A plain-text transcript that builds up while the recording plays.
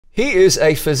He is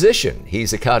a physician.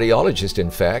 He's a cardiologist, in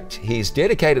fact. He's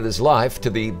dedicated his life to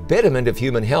the betterment of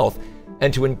human health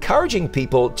and to encouraging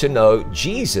people to know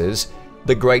Jesus,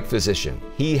 the great physician.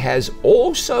 He has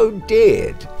also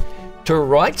dared to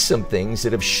write some things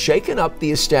that have shaken up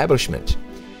the establishment.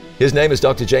 His name is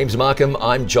Dr. James Marcum.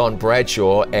 I'm John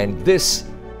Bradshaw, and this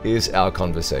is our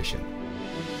conversation.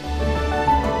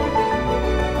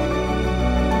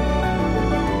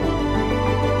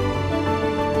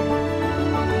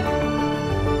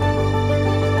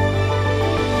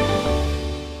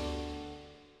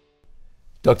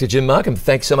 Dr. Jim Marcum,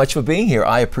 thanks so much for being here.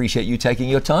 I appreciate you taking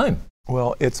your time.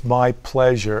 Well, it's my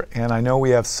pleasure, and I know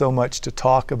we have so much to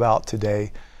talk about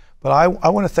today, but I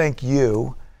want to thank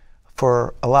you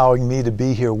for allowing me to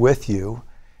be here with you,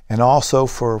 and also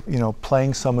for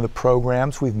playing some of the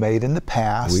programs we've made in the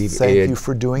past. Thank you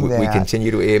for doing that. We continue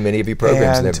to air many of your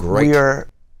programs, and they're great. We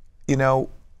are,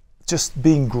 just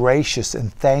being gracious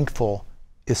and thankful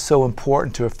is so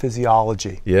important to a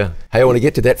physiology. Yeah. Hey, I want to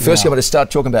get to that. First, I'm going to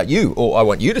start talking about you, or I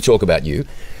want you to talk about you.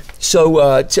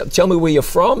 So tell me where you're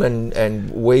from and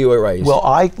where you were raised. Well,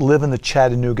 I live in the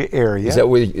Chattanooga area. Is that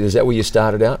where you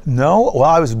started out? No. Well,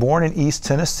 I was born in East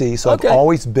Tennessee, so I've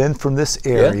always been from this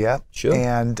area. Yeah, sure.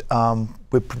 And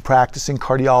we've been practicing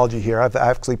cardiology here. I've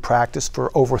actually practiced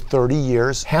for over 30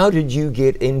 years. How did you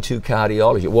get into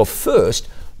cardiology? Well, first,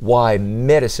 why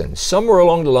medicine? Somewhere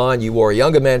along the line, you wore a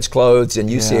younger man's clothes and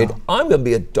you said, I'm going to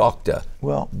be a doctor.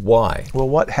 Well, why? Well,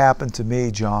 what happened to me,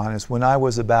 John, is when I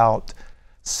was about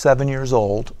 7 years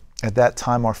old, at that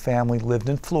time our family lived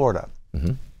in Florida.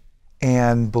 Mm-hmm.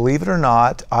 And believe it or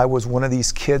not, I was one of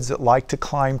these kids that liked to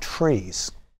climb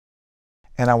trees.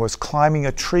 And I was climbing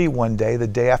a tree one day, the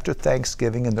day after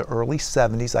Thanksgiving in the early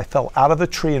 70s. I fell out of the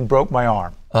tree and broke my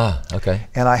arm. Ah, okay.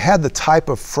 And I had the type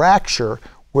of fracture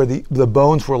where the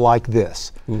bones were like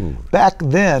this. Ooh. Back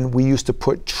then, we used to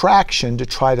put traction to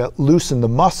try to loosen the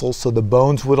muscles so the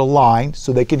bones would align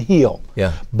so they can heal.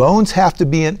 Yeah. Bones have to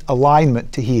be in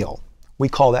alignment to heal. We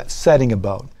call that setting a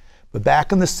bone. But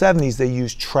back in the 70s, they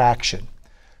used traction.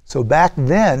 So back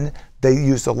then, they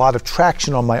used a lot of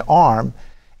traction on my arm,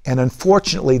 and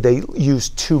unfortunately, they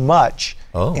used too much,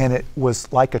 and it was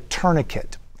like a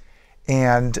tourniquet.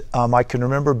 And I can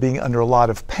remember being under a lot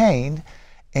of pain.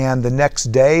 And the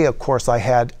next day, of course, I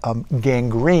had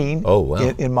gangrene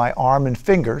in my arm and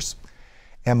fingers.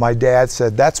 And my dad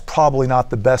said, that's probably not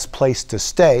the best place to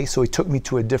stay. So he took me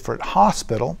to a different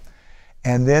hospital.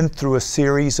 And then through a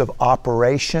series of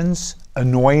operations,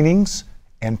 anointings,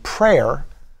 and prayer,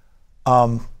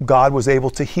 God was able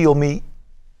to heal me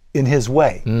in his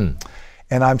way. Mm.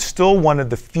 And I'm still one of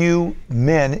the few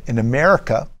men in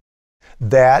America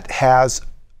that has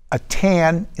a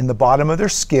tan in the bottom of their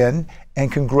skin and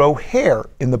can grow hair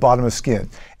in the bottom of the skin.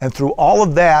 And through all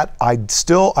of that, I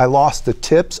lost the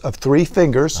tips of 3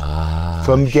 fingers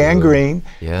from gangrene.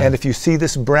 Yeah. And if you see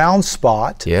this brown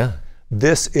spot,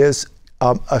 this is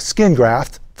a skin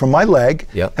graft from my leg,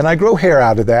 and I grow hair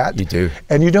out of that. You do.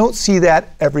 And you don't see that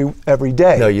every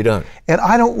day. No, you don't. And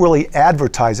I don't really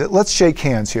advertise it. Let's shake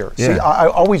hands here. Yeah. See, I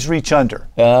always reach under.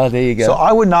 There you go. So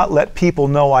I would not let people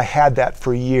know I had that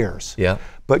for years. Yeah.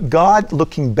 But God,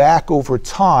 looking back over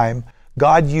time,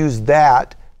 God used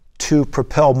that to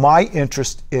propel my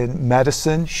interest in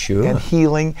medicine and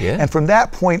healing. Yeah. And from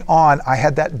that point on, I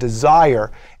had that desire.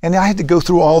 And I had to go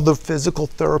through all the physical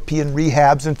therapy and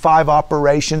rehabs and 5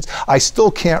 operations. I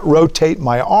still can't rotate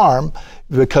my arm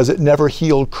because it never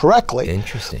healed correctly.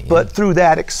 Interesting. But through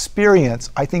that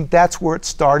experience, I think that's where it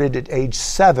started at age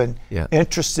 7,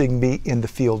 interesting me in the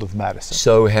field of medicine.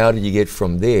 So how did you get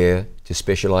from there to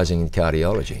specializing in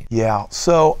cardiology? Yeah,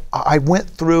 so I went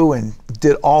through and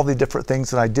did all the different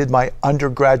things, and I did my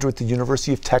undergraduate at the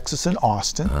University of Texas in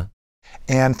Austin. Uh-huh.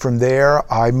 And from there,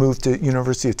 I moved to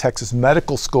University of Texas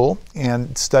Medical School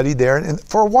and studied there. And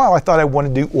for a while, I thought I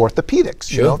wanted to do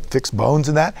orthopedics, fix bones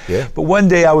and that. Yeah. But one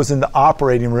day I was in the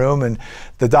operating room and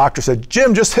the doctor said,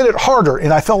 Jim, just hit it harder.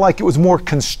 And I felt like it was more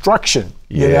construction,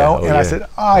 I said,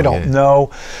 I don't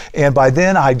know. And by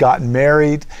then I had gotten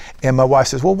married, and my wife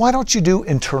says, well, why don't you do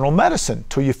internal medicine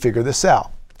till you figure this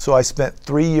out? So I spent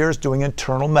 3 years doing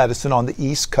internal medicine on the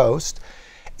East Coast.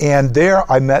 And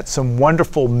there I met some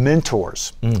wonderful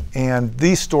mentors. Mm. And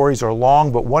these stories are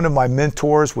long, but one of my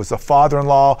mentors was the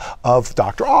father-in-law of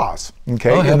Dr. Oz, in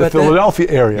the Philadelphia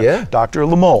area, Dr.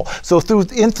 Lamole. So through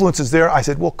the influences there, I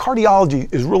said, well,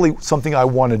 cardiology is really something I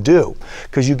want to do,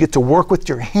 because you get to work with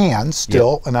your hands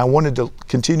still, and I wanted to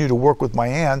continue to work with my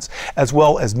hands, as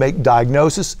well as make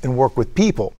diagnosis and work with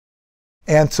people.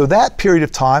 And so that period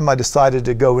of time, I decided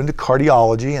to go into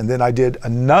cardiology, and then I did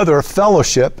another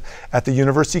fellowship at the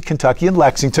University of Kentucky in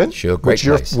Lexington, sure, great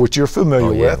place. which you're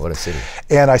familiar yeah, with. What a city.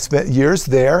 And I spent years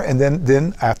there, and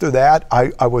then after that,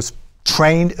 I was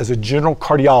trained as a general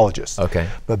cardiologist. Okay.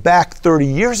 But back 30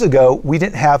 years ago, we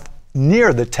didn't have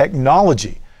near the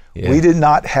technology. Yeah. We did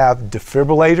not have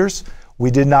defibrillators.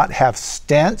 We did not have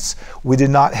stents. We did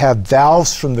not have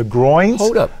valves from the groins.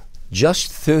 Hold up.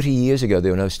 Just 30 years ago,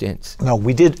 there were no stents. No,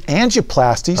 we did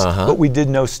angioplasties, but we did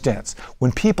no stents.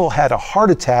 When people had a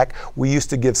heart attack, we used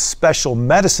to give special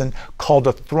medicine called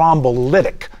a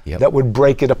thrombolytic that would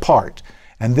break it apart.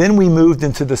 And then we moved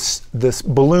into this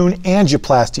balloon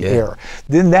angioplasty era.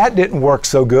 Then that didn't work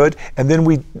so good, and then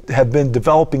we have been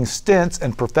developing stents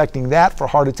and perfecting that for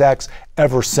heart attacks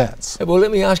ever since. Well, let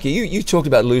me ask you, you talked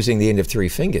about losing the end of 3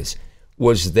 fingers.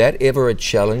 Was that ever a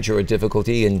challenge or a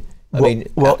difficulty? And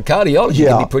cardiology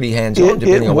can be pretty hands-on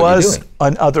depending on what you're doing. It was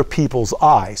on other people's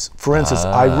eyes. For instance,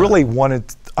 I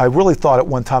really thought at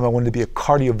one time I wanted to be a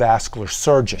cardiovascular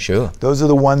surgeon. Sure. Those are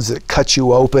the ones that cut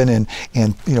you open and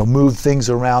move things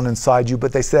around inside you.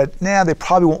 But they said, nah, they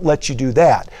probably won't let you do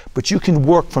that. But you can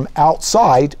work from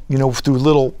outside, through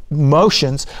little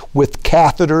motions with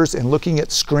catheters and looking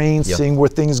at screens, seeing where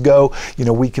things go.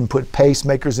 We can put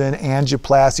pacemakers in,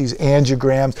 angioplasties,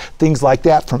 angiograms, things like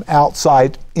that from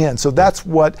outside in. So that's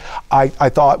what I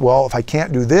thought, well, if I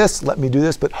can't do this, let me do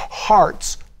this. But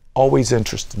hearts always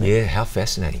interested me. Yeah, how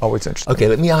fascinating. Always interested me. Okay,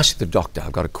 let me ask the doctor.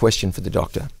 I've got a question for the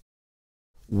doctor.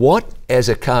 What, as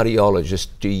a cardiologist,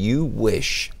 do you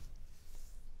wish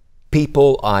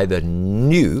people either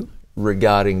knew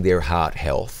regarding their heart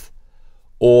health,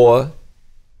 or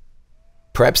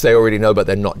perhaps they already know but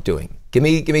they're not doing? Give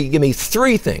me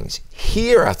 3 things.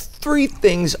 Here are 3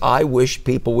 things I wish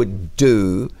people would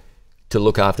do to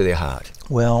look after their heart.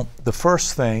 Well, the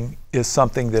first thing is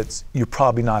something that you're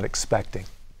probably not expecting.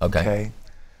 Okay.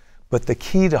 But the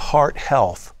key to heart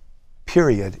health,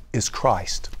 period, is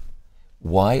Christ.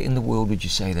 Why in the world would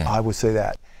you say that? I would say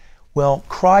that. Well,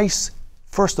 Christ,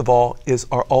 first of all, is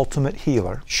our ultimate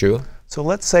healer. Sure. So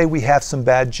let's say we have some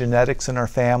bad genetics in our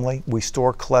family, we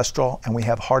store cholesterol, and we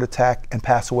have a heart attack and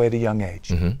pass away at a young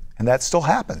age. And that still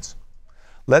happens.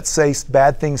 Let's say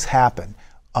bad things happen.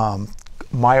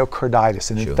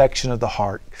 Myocarditis, an infection of the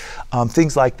heart,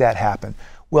 things like that happen.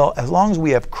 Well, as long as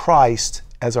we have Christ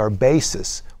as our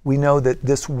basis, we know that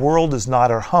this world is not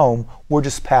our home, we're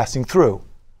just passing through.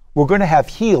 We're going to have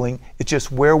healing, it's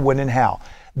just where, when, and how.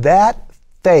 That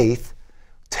faith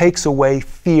takes away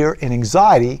fear and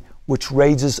anxiety, which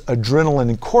raises adrenaline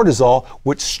and cortisol,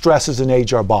 which stresses and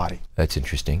age our body. That's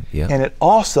interesting, yeah. And it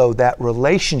also, that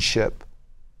relationship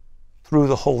through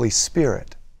the Holy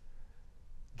Spirit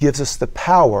gives us the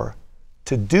power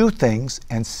to do things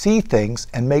and see things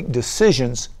and make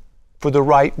decisions for the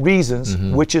right reasons,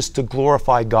 which is to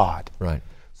glorify God. Right.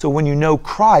 So when you know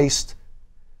Christ,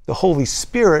 the Holy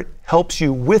Spirit helps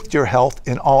you with your health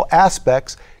in all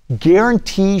aspects,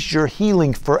 guarantees your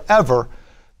healing forever.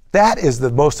 That is the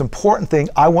most important thing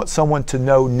I want someone to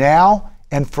know now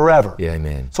and forever. Yeah,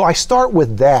 amen. So I start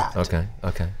with that.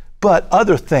 Okay. But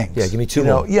other things. Yeah, give me 2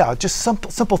 more. Yeah, just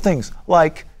simple things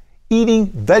like eating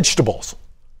vegetables.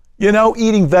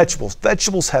 Eating vegetables.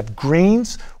 Vegetables have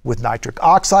greens with nitric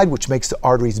oxide, which makes the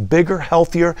arteries bigger,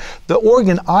 healthier. The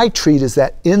organ I treat is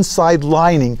that inside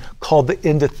lining called the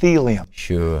endothelium.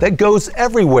 Sure. That goes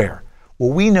everywhere. Well,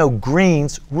 we know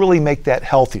greens really make that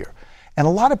healthier. And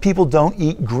a lot of people don't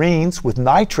eat greens with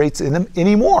nitrates in them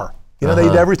anymore. They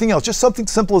eat everything else. Just something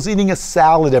simple as eating a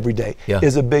salad every day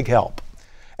is a big help.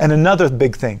 And another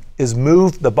big thing is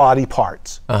move the body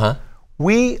parts.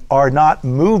 We are not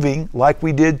moving like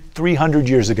we did 300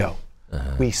 years ago.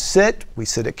 We sit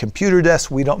at computer desks,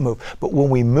 we don't move. But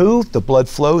when we move, the blood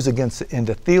flows against the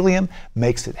endothelium,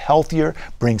 makes it healthier,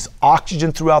 brings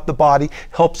oxygen throughout the body,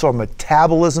 helps our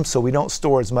metabolism so we don't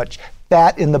store as much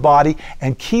fat in the body,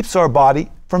 and keeps our body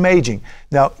from aging.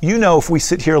 Now, if we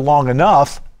sit here long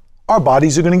enough, our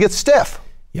bodies are going to get stiff.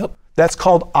 Yep. That's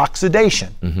called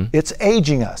oxidation. It's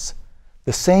aging us.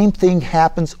 The same thing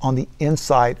happens on the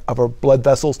inside of our blood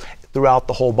vessels throughout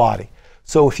the whole body.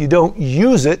 So if you don't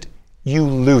use it, you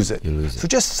lose it. So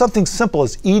just something simple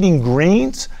as eating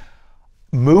greens,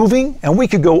 moving, and we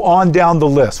could go on down the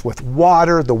list with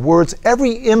water, the words,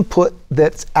 every input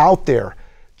that's out there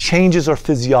changes our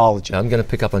physiology. Now, I'm going to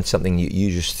pick up on something you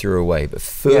just threw away, but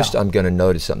first I'm going to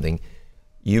notice something.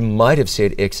 You might have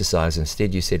said exercise,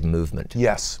 instead you said movement.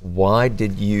 Yes. Why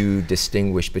did you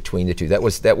distinguish between the two? That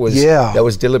was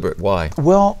deliberate. Why?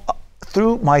 Well,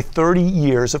 through my 30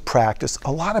 years of practice,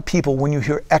 a lot of people, when you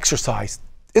hear exercise,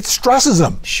 it stresses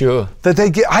them. Sure. That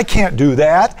I can't do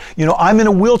that. You know, I'm in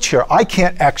a wheelchair. I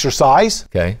can't exercise.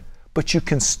 Okay. But you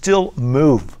can still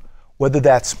move, whether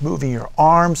that's moving your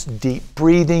arms, deep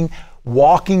breathing,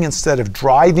 walking instead of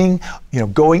driving, you know,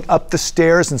 going up the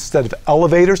stairs instead of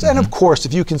elevators. And of course,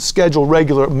 if you can schedule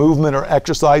regular movement or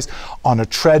exercise on a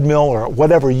treadmill or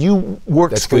whatever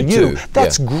works for you,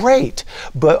 that's great.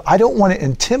 But I don't want to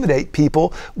intimidate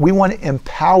people. We want to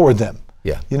empower them.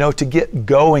 Yeah. You know, to get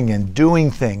going and doing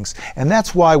things. And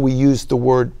that's why I use the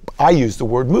word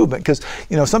movement, because,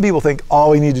 you know, some people think all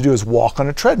we need to do is walk on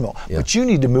a treadmill, but you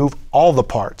need to move all the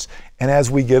parts. And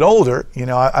as we get older, you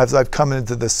know, as I've come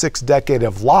into the 6th decade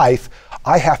of life,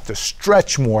 I have to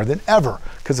stretch more than ever,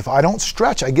 because if I don't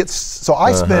stretch, I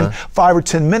spend 5 or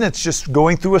 10 minutes just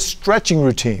going through a stretching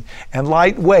routine and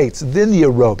light weights, then the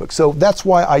aerobics. So that's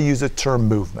why I use the term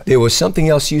movement. There was something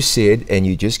else you said, and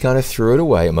you just kind of threw it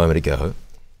away a moment ago.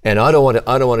 And I don't want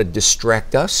to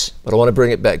distract us, but I want to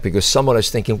bring it back because someone is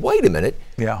thinking, wait a minute.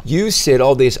 Yeah. You said,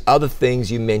 oh, there's other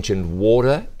things. You mentioned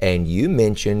water, and you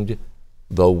mentioned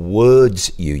the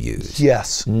words you use.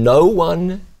 Yes. No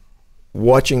one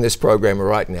watching this program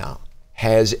right now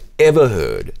has ever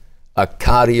heard a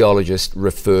cardiologist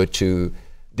refer to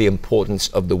the importance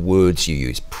of the words you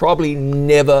use. Probably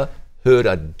never heard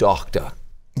a doctor.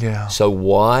 Yeah. So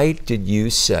why did you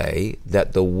say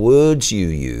that the words you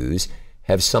use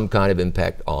have some kind of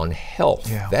impact on health?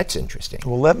 Yeah. That's interesting.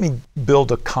 Well, let me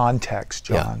build a context,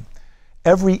 John.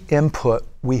 Yeah. Every input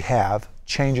we have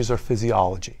changes our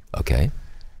physiology. Okay.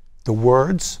 The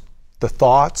words, the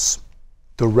thoughts,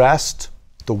 the rest,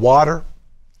 the water,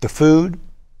 the food,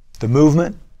 the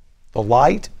movement, the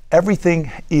light,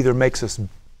 everything either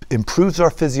improves our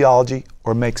physiology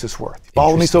or makes us worse.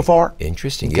 Follow me so far?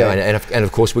 Interesting. Okay. Yeah, and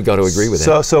of course we got to agree with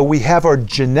that. So we have our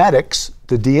genetics,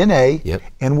 the DNA,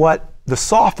 and the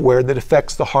software that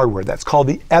affects the hardware. That's called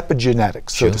the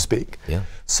epigenetics, so to speak. Yeah.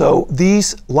 So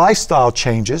these lifestyle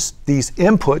changes, these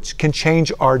inputs can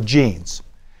change our genes.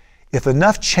 If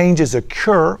enough changes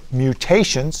occur,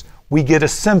 mutations, we get a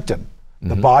symptom.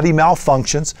 The body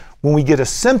malfunctions. When we get a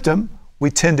symptom, we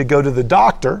tend to go to the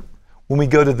doctor. When we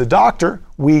go to the doctor,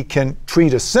 we can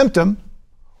treat a symptom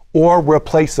or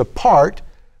replace a part,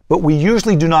 but we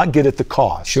usually do not get at the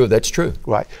cause. Sure, that's true.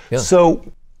 Right. Yeah. So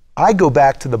I go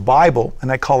back to the Bible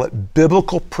and I call it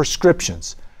biblical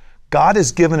prescriptions. God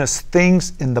has given us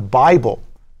things in the Bible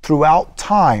throughout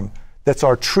time that's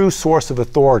our true source of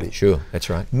authority. Sure, that's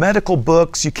right. Medical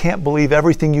books, you can't believe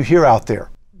everything you hear out there.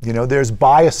 You know, there's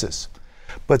biases.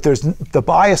 But there's the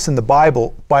bias in the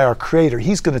Bible by our Creator.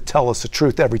 He's going to tell us the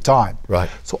truth every time. Right.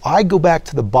 So I go back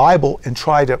to the Bible and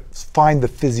try to find the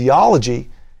physiology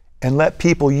and let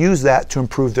people use that to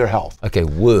improve their health. Okay,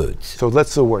 words. So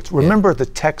let's the words. Remember the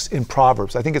text in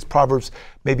Proverbs. I think it's Proverbs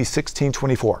maybe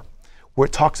 16:24, where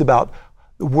it talks about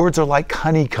the words are like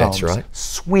honeycombs. That's right.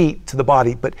 Sweet to the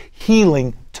body, but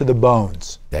healing to the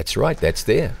bones. That's right. That's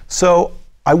there. So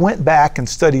I went back and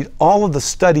studied all of the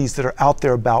studies that are out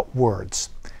there about words.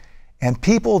 And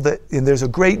there's a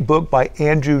great book by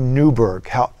Andrew Newberg,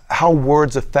 How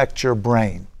Words Affect Your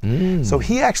Brain. So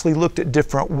he actually looked at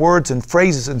different words and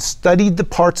phrases and studied the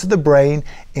parts of the brain,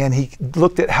 and he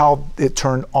looked at how it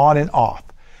turned on and off.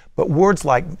 But words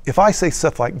like, if I say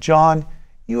stuff like, John,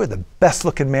 you are the best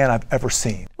looking man I've ever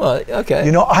seen. Well, okay.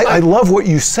 You know, I love what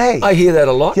you say. I hear that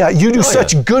a lot. Yeah, you do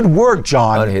such good work,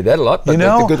 John. I hear that a lot, but you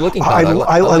know, the good looking part, I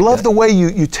like love that. the way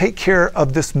you take care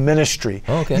of this ministry.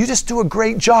 Oh, okay. You just do a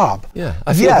great job. Yeah,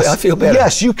 I feel better.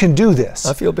 Yes, you can do this.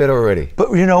 I feel better already.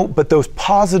 But you know, those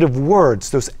positive words,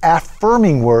 those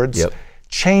affirming words,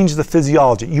 change the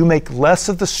physiology. You make less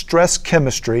of the stress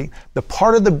chemistry. The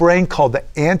part of the brain called the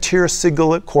anterior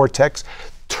cingulate cortex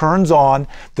turns on.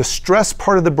 The stress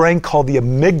part of the brain called the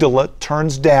amygdala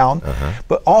turns down.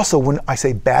 But also when I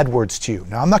say bad words to you,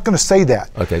 now I'm not going to say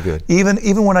that. Okay, good.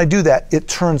 Even when I do that, it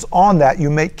turns on that. You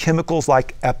make chemicals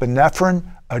like epinephrine,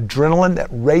 adrenaline that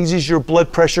raises your blood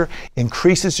pressure,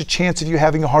 increases the chance of you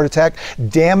having a heart attack,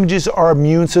 damages our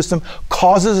immune system,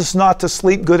 causes us not to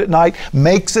sleep good at night,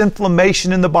 makes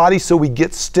inflammation in the body so we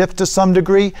get stiff to some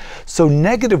degree. So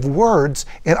negative words,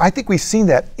 and I think we've seen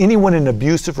that, anyone in an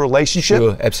abusive relationship,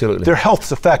 sure, absolutely, their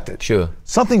health's affected. Sure.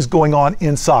 Something's going on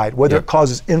inside, whether it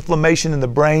causes inflammation in the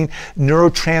brain,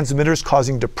 neurotransmitters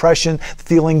causing depression,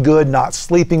 feeling good, not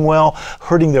sleeping well,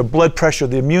 hurting their blood pressure,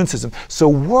 the immune system. So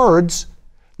words,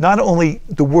 not only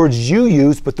the words you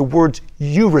use, but the words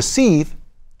you receive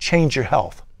change your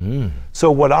health. So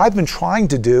what I've been trying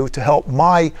to do to help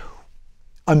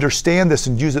understand this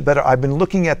and use it better, I've been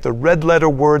looking at the red letter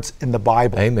words in the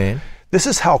Bible. Amen. This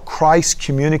is how Christ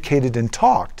communicated and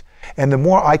talked. And the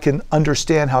more I can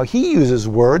understand how he uses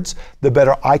words, the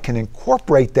better I can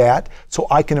incorporate that so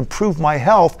I can improve my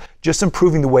health, just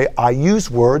improving the way I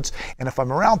use words. And if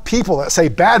I'm around people that say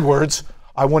bad words,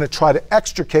 I want to try to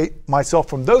extricate myself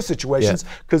from those situations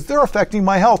because they're affecting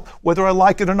my health, whether I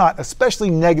like it or not, especially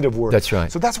negative words. That's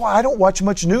right. So that's why I don't watch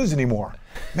much news anymore.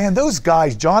 Man, those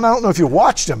guys, John, I don't know if you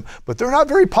watched them, but they're not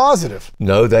very positive.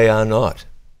 No, they are not.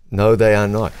 No, they are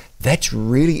not. That's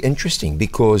really interesting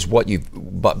because what you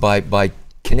by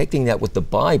connecting that with the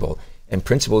Bible and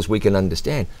principles we can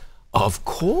understand, of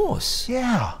course.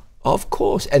 Yeah. Of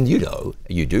course. And you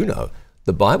do know,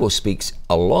 the Bible speaks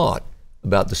a lot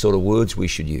about the sort of words we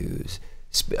should use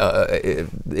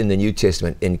in the New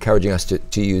Testament, encouraging us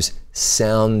to use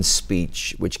sound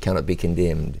speech which cannot be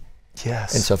condemned.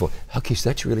 Yes. And so forth. Okay, so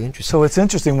that's really interesting. So it's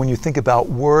interesting when you think about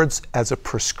words as a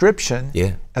prescription,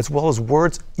 as well as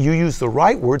words, you use the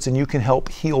right words and you can help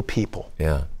heal people.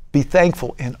 Yeah. Be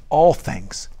thankful in all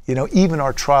things, even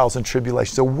our trials and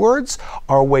tribulations. So words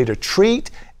are a way to treat,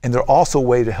 and they're also a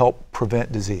way to help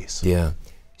prevent disease. Yeah.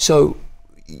 So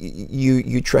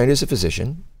you train as a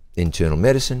physician, internal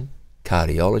medicine,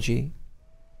 cardiology,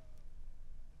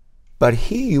 but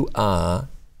here you are.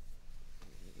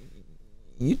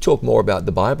 You talk more about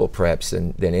the Bible perhaps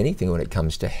than anything when it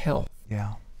comes to health.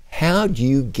 Yeah. How do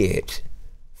you get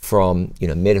from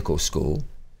medical school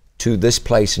to this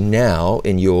place now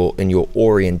in your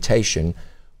orientation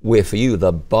where for you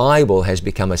the Bible has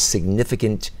become a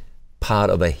significant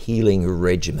part of a healing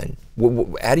regimen?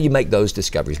 How do you make those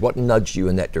discoveries? What nudged you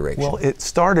in that direction? Well, it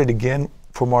started again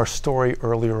from our story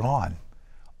earlier on.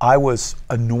 I was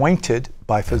anointed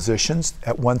by physicians.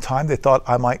 At one time, they thought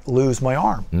I might lose my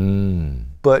arm.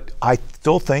 But I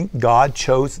still think God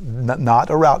chose not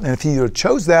a route. And if he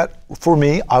chose that for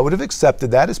me, I would have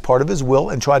accepted that as part of his will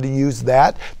and tried to use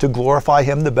that to glorify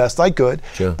him the best I could.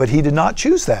 Sure. But he did not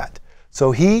choose that.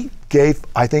 So he gave,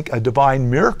 I think, a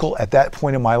divine miracle at that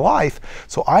point in my life.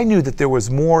 So I knew that there was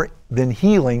more than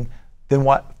healing than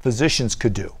what physicians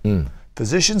could do.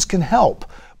 Physicians can help,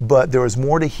 but there was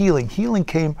more to healing. Healing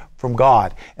came from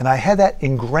God, and I had that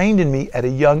ingrained in me at a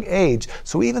young age.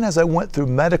 So even as I went through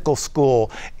medical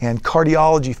school and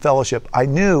cardiology fellowship, I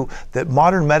knew that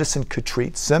modern medicine could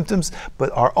treat symptoms,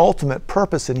 but our ultimate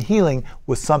purpose in healing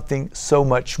was something so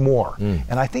much more.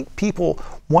 And I think people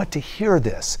want to hear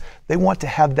this. They want to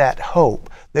have that hope.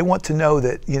 They want to know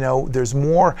that, there's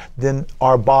more than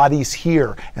our bodies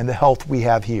here and the health we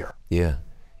have here. Yeah,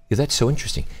 that's so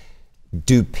interesting.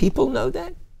 Do people know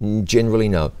that? Generally,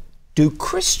 no. Do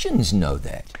Christians know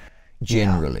that?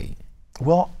 Generally? Yeah.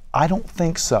 Well, I don't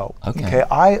think so. Okay.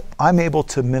 I'm able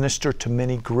to minister to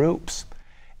many groups,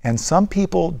 and some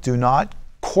people do not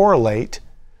correlate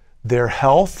their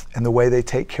health and the way they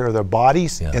take care of their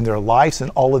bodies and their lives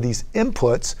and all of these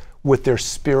inputs with their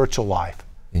spiritual life.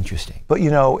 Interesting. But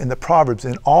in the Proverbs,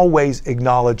 in all ways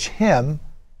acknowledge him,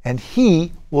 and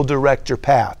he will direct your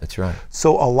path. That's right.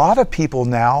 So a lot of people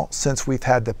now, since we've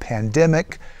had the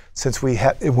pandemic,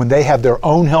 when they have their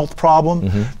own health problem,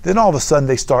 then all of a sudden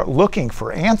they start looking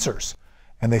for answers.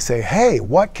 And they say, hey,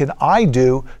 what can I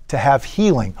do to have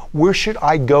healing? Where should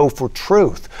I go for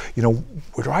truth?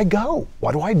 Where do I go?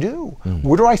 What do I do?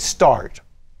 Where do I start?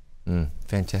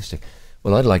 Fantastic.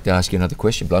 Well, I'd like to ask you another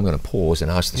question, but I'm going to pause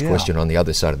and ask this question on the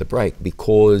other side of the break,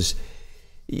 because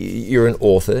you're an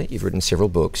author, you've written several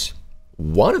books.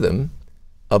 One of them,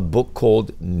 a book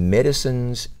called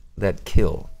Medicines That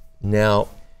Kill. Now,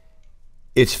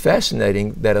 it's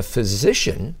fascinating that a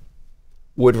physician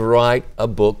would write a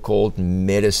book called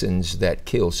Medicines That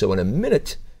Kill. So in a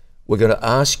minute, we're going to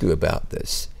ask you about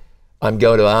this. I'm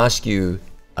going to ask you,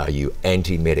 are you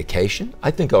anti-medication?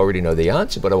 I think I already know the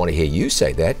answer, but I want to hear you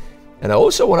say that. And I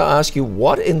also want to ask you,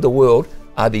 what in the world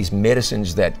are these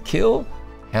medicines that kill?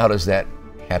 How does that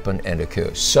happen and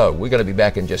occur? So we're going to be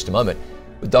back in just a moment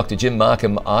with Dr. Jim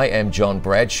Marcum. I am John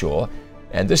Bradshaw,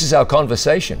 and this is our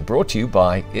conversation brought to you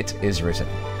by It Is Written.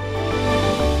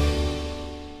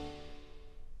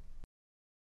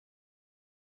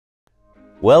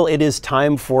 Well, it is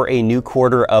time for a new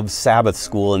quarter of Sabbath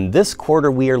School, and this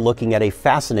quarter we are looking at a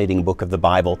fascinating book of the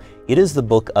Bible. It is the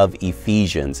book of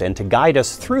Ephesians, and to guide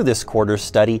us through this quarter's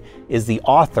study is the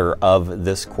author of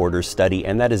this quarter's study,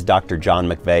 and that is Dr. John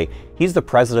McVeigh. He's the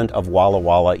president of Walla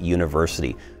Walla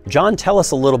University. John, tell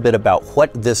us a little bit about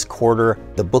what this quarter,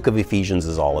 the book of Ephesians,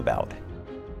 is all about.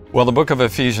 Well, the book of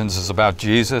Ephesians is about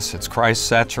Jesus. It's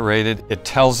Christ-saturated. It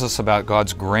tells us about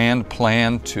God's grand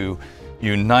plan to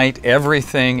unite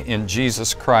everything in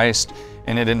Jesus Christ,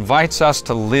 and it invites us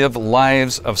to live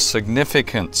lives of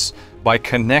significance by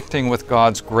connecting with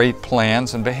God's great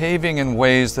plans and behaving in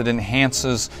ways that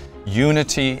enhances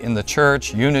unity in the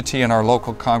church, unity in our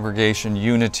local congregation,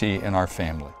 unity in our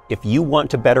family. If you want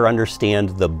to better understand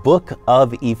the book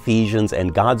of Ephesians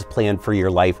and God's plan for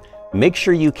your life, make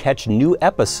sure you catch new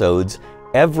episodes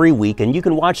every week, and you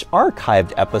can watch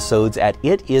archived episodes at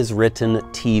It Is Written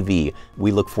TV.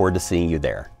 We look forward to seeing you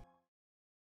there.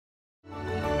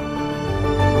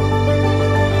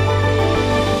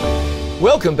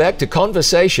 Welcome back to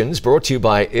Conversations, brought to you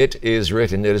by It Is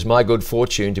Written. It is my good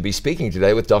fortune to be speaking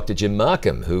today with Dr. Jim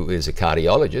Marcum, who is a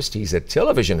cardiologist. He's a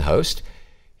television host.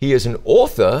 He is an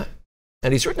author,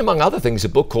 and he's written, among other things, a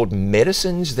book called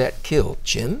Medicines That Kill.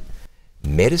 Jim,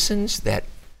 Medicines That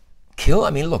Kill?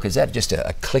 I mean, look, is that just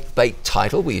a clickbait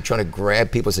title where you're trying to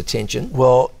grab people's attention?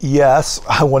 Well, yes,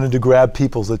 I wanted to grab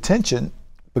people's attention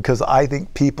because I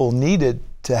think people needed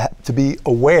to be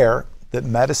aware that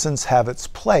medicines have its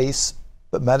place,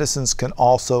 but medicines can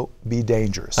also be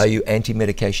dangerous. Are you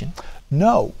anti-medication?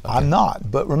 No, Okay. I'm not.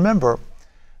 But remember,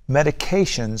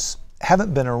 medications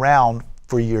haven't been around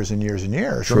for years and years and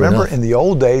years. True Remember, enough. in the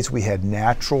old days, we had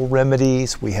natural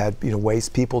remedies. We had ways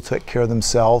people took care of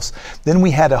themselves. Then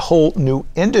we had a whole new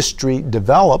industry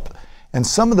develop, and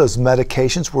some of those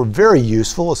medications were very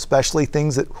useful, especially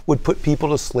things that would put people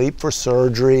to sleep for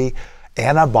surgery.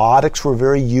 Antibiotics were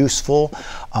very useful.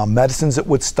 Medicines that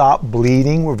would stop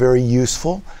bleeding were very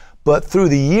useful. But through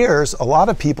the years, a lot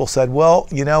of people said, well,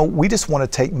 we just want to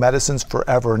take medicines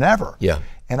forever and ever. Yeah.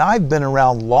 And I've been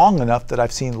around long enough that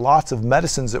I've seen lots of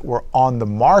medicines that were on the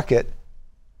market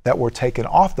that were taken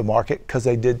off the market because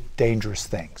they did dangerous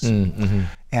things. Mm-hmm.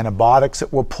 Antibiotics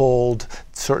that were pulled,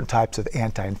 certain types of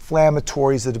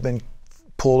anti-inflammatories that have been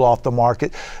pulled off the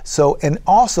market. So, and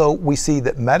also we see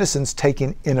that medicines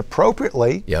taken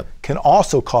inappropriately can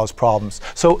also cause problems.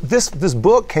 So this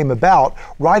book came about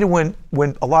right when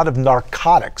a lot of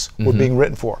narcotics were being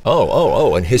written for.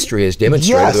 And history has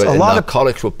demonstrated Yes, that a lot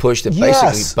narcotics were pushed and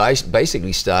Yes.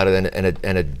 basically started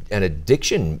an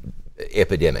addiction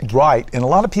epidemic. Right, and a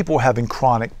lot of people were having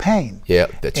chronic pain. Yeah,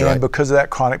 that's right. And because of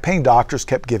that chronic pain, doctors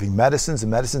kept giving medicines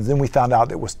and medicines. Then we found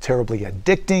out it was terribly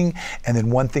addicting, and then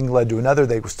one thing led to another.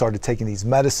 They started taking these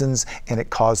medicines, and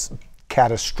it caused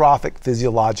catastrophic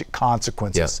physiologic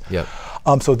consequences.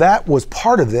 So that was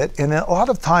part of it, and a lot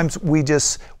of times we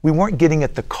weren't getting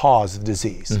at the cause of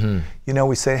disease.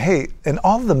 We say, hey, and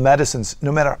all of the medicines,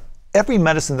 every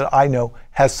medicine that I know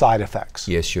has side effects.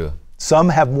 Yes, sure. Some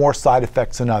have more side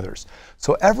effects than others.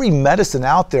 So every medicine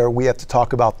out there, we have to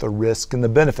talk about the risk and the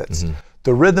benefits.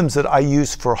 The rhythms that I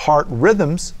use for heart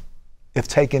rhythms, if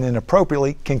taken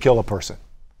inappropriately, can kill a person.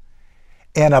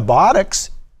 Antibiotics,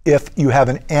 if you have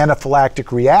an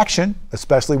anaphylactic reaction,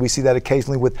 especially we see that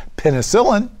occasionally with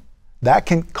penicillin, that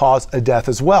can cause a death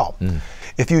as well.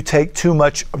 If you take too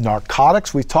much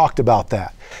narcotics, we've talked about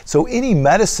that. So any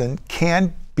medicine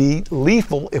can be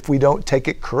lethal if we don't take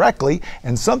it correctly,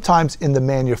 and sometimes in the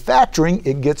manufacturing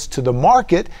it gets to the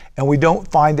market and we don't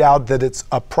find out that it's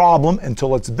a problem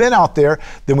until it's been out there.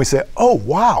 Then we say, oh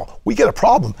wow, we get a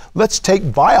problem, let's take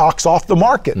Vioxx off the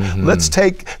market, let's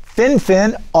take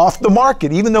Fen-Phen off the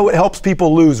market. Even though it helps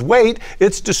people lose weight,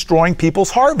 it's destroying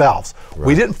people's heart valves.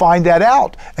 We didn't find that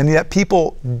out, and yet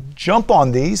people jump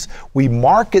on these, we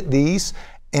market these,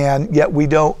 and yet we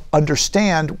don't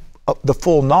understand the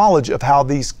full knowledge of how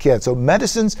these can. So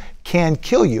medicines can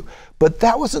kill you, but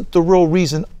that wasn't the real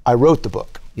reason I wrote the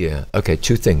book. Yeah, okay,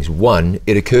 two things. One,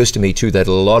 it occurs to me too that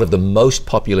a lot of the most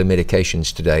popular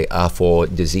medications today are for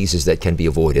diseases that can be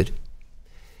avoided.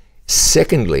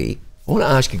 Secondly, I want to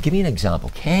ask you, give me an example.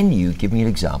 Can you give me an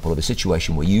example of a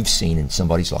situation where you've seen in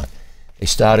somebody's life, they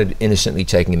started innocently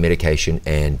taking a medication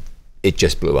and it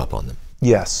just blew up on them?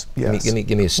 Yes. Give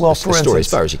me a Well, story instance, as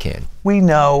far as you can. We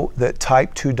know that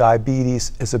type 2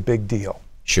 diabetes is a big deal.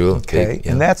 Sure. Okay, Big,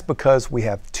 yeah. and that's because we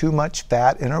have too much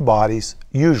fat in our bodies.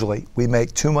 Usually we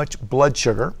make too much blood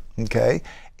sugar, okay,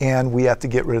 and we have to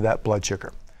get rid of that blood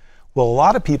sugar. Well, a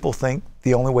lot of people think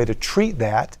the only way to treat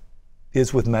that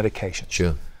is with medication.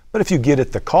 Sure. But if you get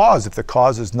at the cause, if the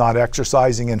cause is not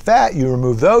exercising and fat, you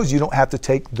remove those, you don't have to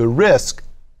take the risk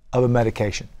of a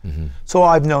medication. So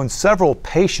I've known several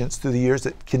patients through the years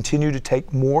that continue to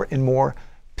take more and more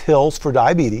pills for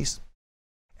diabetes.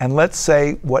 And let's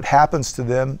say what happens to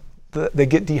them, they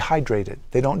get dehydrated.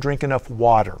 They don't drink enough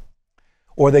water.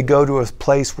 Or they go to a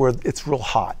place where it's real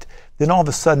hot. Then all of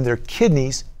a sudden their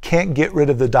kidneys can't get rid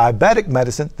of the diabetic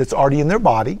medicine that's already in their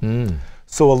body.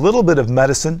 So a little bit of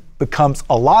medicine becomes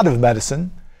a lot of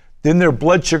medicine. Then their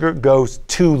blood sugar goes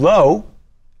too low.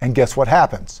 And guess what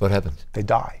happens? What happens? They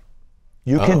die.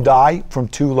 You can die from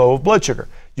too low of blood sugar.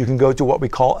 You can go to what we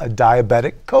call a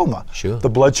diabetic coma. Sure. The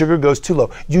blood sugar goes too low.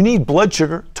 You need blood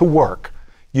sugar to work.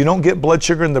 You don't get blood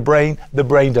sugar in the brain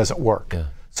doesn't work. Yeah.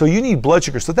 So you need blood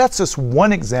sugar. So that's just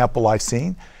one example I've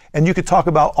seen. And you could talk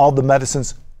about all the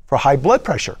medicines for high blood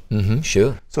pressure.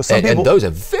 Sure. So some people, and those are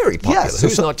very popular. yes, so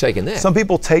Who's not taking that? Some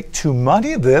people take too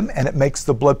many of them, and it makes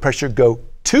the blood pressure go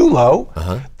too low.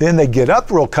 Then they get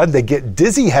up real cut, they get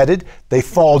dizzy headed, they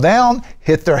fall down,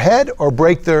 hit their head, or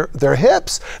break their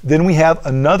hips. Then we have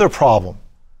another problem.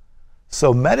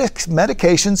 So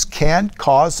medications can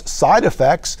cause side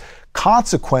effects,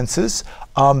 consequences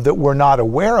that we're not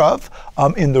aware of.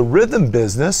 In the rhythm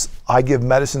business, I give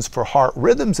medicines for heart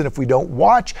rhythms, and if we don't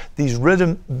watch, these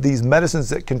medicines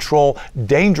that control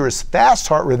dangerous fast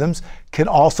heart rhythms can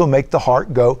also make the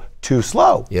heart go too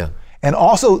slow. Yeah. And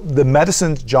also the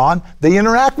medicines, John, they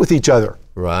interact with each other.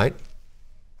 Right.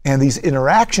 And these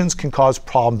interactions can cause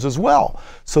problems as well.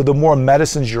 So the more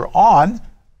medicines you're on,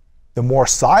 the more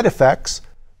side effects,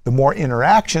 the more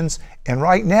interactions. And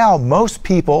right now, most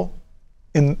people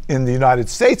in the United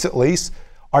States at least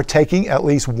are taking at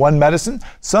least one medicine.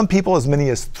 Some people as many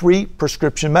as 3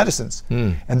 prescription medicines.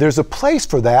 And there's a place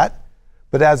for that.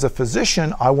 But as a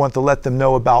physician, I want to let them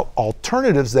know about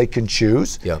alternatives they can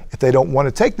choose. Yeah. If they don't want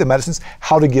to take the medicines,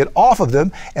 how to get off of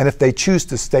them. And if they choose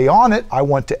to stay on it, I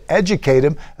want to educate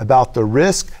them about the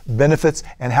risk, benefits,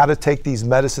 and how to take these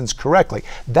medicines correctly.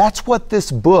 That's what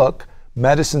this book,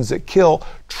 Medicines That Kill,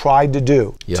 tried to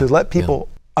do, to let people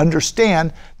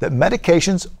understand that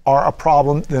medications are a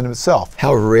problem in itself.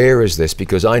 How rare is this?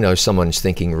 Because I know someone's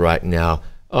thinking right now,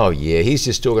 oh yeah, he's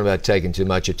just talking about taking too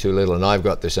much or too little, and I've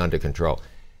got this under control.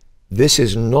 This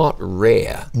is not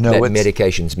rare that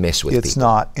medications mess with people. It's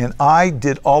not. And I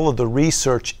did all of the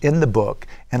research in the book,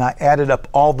 and I added up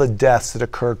all the deaths that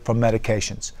occurred from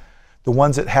medications. The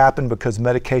ones that happened because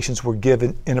medications were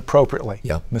given inappropriately.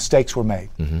 Mistakes were made.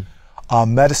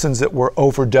 Medicines that were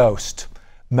overdosed.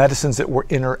 Medicines that were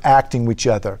interacting with each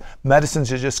other. Medicines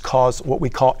that just cause what we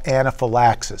call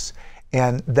anaphylaxis.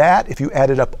 And that, if you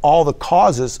added up all the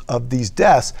causes of these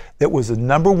deaths, it was the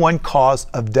 #1 cause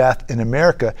of death in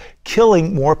America,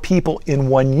 killing more people in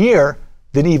 1 year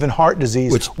than even heart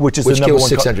disease, which is the #1 kills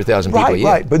 600,000 people a year.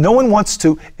 Right, but no one wants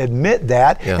to admit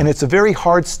that, and it's a very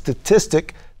hard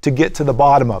statistic to get to the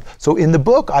bottom of. So in the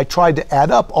book, I tried to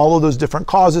add up all of those different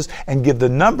causes and give the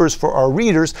numbers for our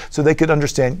readers so they could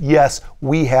understand, yes,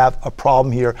 we have a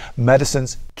problem here.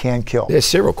 Medicines can kill. There's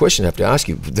several questions I have to ask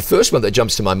you. The first one that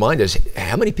jumps to my mind is,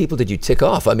 how many people did you tick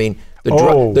off? I mean,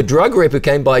 the drug rep who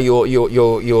came by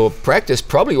your practice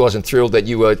probably wasn't thrilled that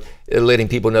you were letting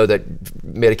people know that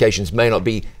medications may not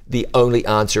be the only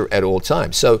answer at all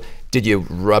times. So did you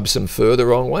rub some fur the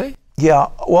wrong way? Yeah,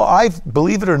 well,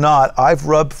 believe it or not, I've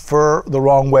rubbed fur the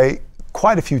wrong way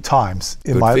quite a few times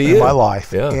in my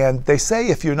life. Yeah. And they say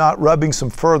if you're not rubbing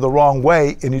some fur the wrong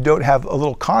way and you don't have a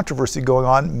little controversy going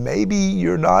on, maybe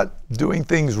you're not doing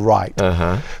things right.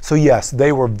 So yes,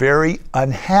 they were very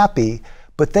unhappy,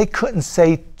 but they couldn't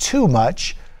say too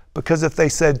much, because if they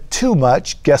said too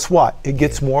much, guess what? It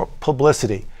gets more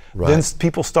publicity. Then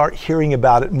people start hearing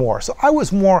about it more. So I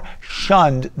was more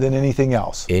shunned than anything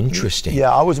else. Interesting.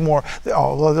 Yeah, I was more,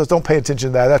 oh, well, don't pay attention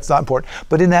to that, that's not important.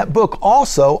 But in that book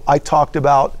also, I talked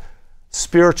about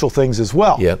spiritual things as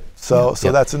well. So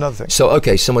that's another thing. So,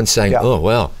 okay, someone's saying, oh,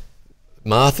 well,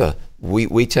 Martha,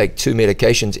 we take 2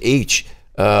 medications each.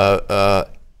 What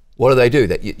do?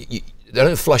 They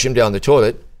don't flush them down the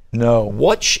toilet. No.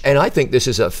 And I think this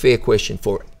is a fair question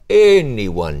for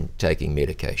anyone taking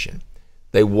medication.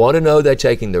 They want to know they're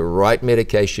taking the right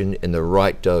medication in the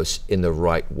right dose in the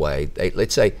right way.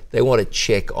 Let's say they want to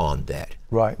check on that.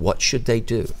 Right. What should they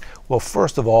do? Well,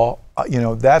 first of all,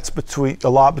 that's a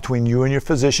lot between you and your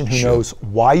physician who knows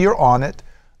why you're on it,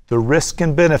 the risk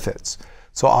and benefits.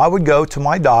 So I would go to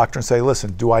my doctor and say,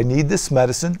 listen, do I need this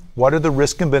medicine? What are the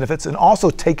risks and benefits? And also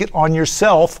take it on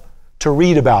yourself to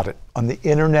read about it. On the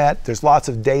internet, there's lots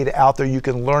of data out there. You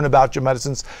can learn about your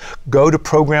medicines. Go to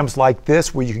programs like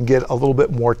this where you can get a little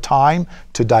bit more time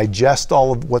to digest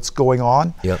all of what's going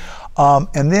on.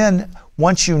 And then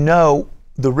once you know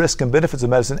the risk and benefits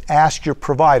of medicine, ask your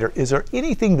provider, is there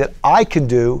anything that I can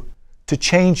do to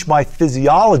change my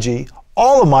physiology,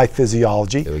 all of my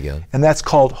physiology? There we go. And that's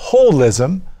called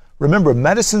holism. Remember,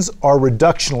 medicines are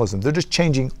reductionism. They're just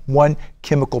changing one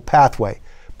chemical pathway.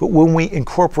 But when we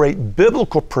incorporate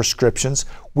biblical prescriptions,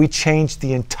 we change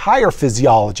the entire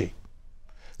physiology.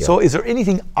 So is there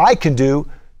anything I can do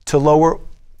to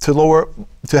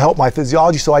help my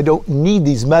physiology so I don't need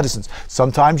these medicines?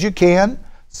 Sometimes you can,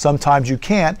 sometimes you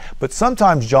can't, but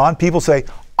sometimes, John, people say,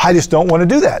 I just don't want to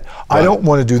do that. I don't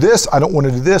want to do this, I don't want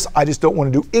to do this, I just don't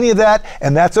want to do any of that,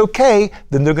 and that's okay.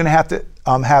 Then they're going to have to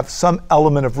have some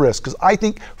element of risk, because I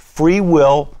think free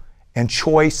will And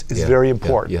choice is very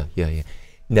important. Yeah.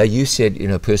 Now, you said,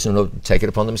 a person will take it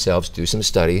upon themselves, do some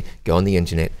study, go on the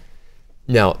internet.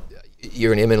 Now,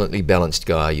 you're an eminently balanced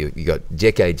guy. You got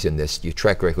decades in this. Your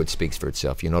track record speaks for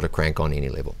itself. You're not a crank on any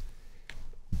level.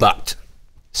 But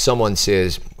someone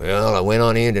says, well, I went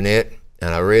on the internet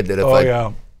and I read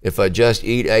that if I just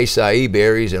eat acai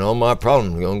berries and all my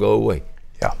problems are going to go away.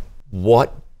 Yeah.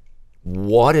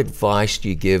 What advice do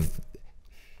you give?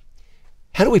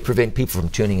 How do we prevent people from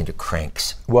turning into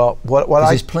cranks? Well,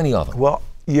 there's plenty of them. Well,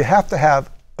 you have to have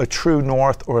a true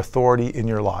north or authority in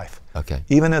your life. Okay.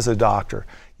 Even as a doctor.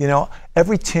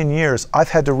 Every 10 years, I've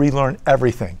had to relearn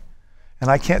everything. And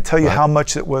I can't tell you how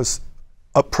much it was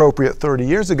appropriate 30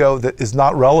 years ago that is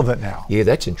not relevant now. Yeah,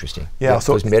 that's interesting. Yeah,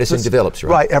 so because medicine develops,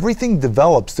 right? Right, everything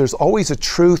develops. There's always a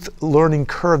truth learning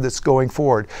curve that's going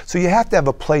forward. So you have to have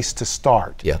a place to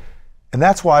start. Yeah. And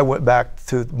that's why I went back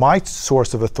to my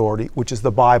source of authority, which is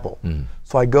the Bible.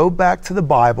 So I go back to the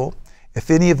Bible. If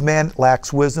any of man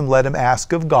lacks wisdom, let him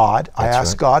ask of God. I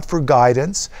ask God for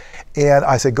guidance. And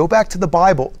I say, go back to the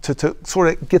Bible to sort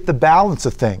of get the balance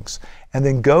of things. And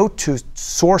then go to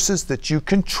sources that you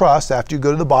can trust after you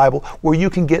go to the Bible where you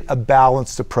can get a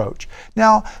balanced approach.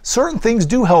 Now, certain things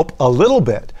do help a little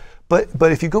bit. But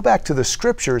if you go back to the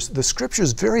scriptures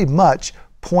very much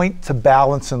point to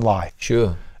balance in life.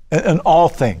 Sure. In all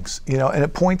things, and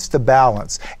it points to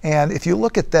balance. And if you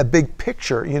look at that big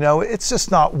picture, it's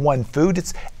just not one food,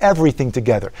 it's everything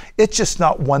together. It's just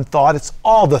not one thought, it's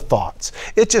all the thoughts.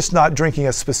 It's just not drinking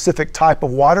a specific type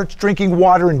of water, it's drinking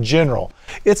water in general.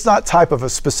 It's not type of a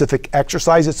specific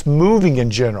exercise, it's moving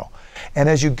in general. And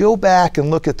as you go back and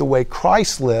look at the way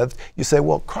Christ lived, you say,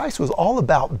 well, Christ was all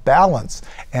about balance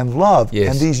and love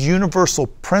and these universal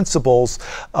principles,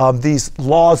 these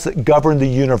laws that govern the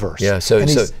universe. Yeah, so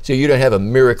you don't have a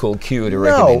miracle cure to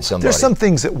recommend somebody? There's some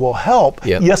things that will help.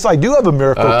 Yep. Yes, I do have a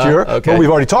miracle cure, but we've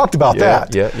already talked about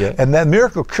that. Yeah. And that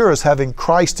miracle cure is having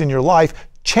Christ in your life,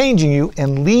 changing you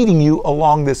and leading you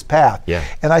along this path. Yeah.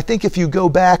 And I think if you go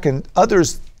back and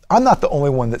others, I'm not the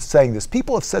only one that's saying this.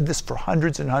 People have said this for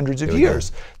hundreds and hundreds of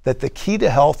years, that the key to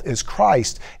health is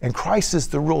Christ, and Christ is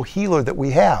the real healer that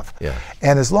we have. Yeah.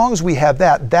 And as long as we have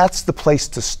that, that's the place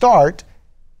to start,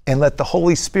 and let the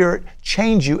Holy Spirit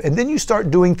change you. And then you start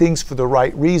doing things for the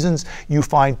right reasons. You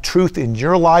find truth in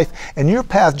your life, and your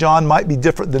path, John, might be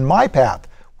different than my path.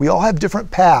 We all have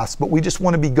different paths, but we just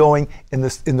want to be going in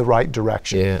the right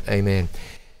direction. Yeah, amen.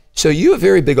 So you are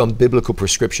very big on biblical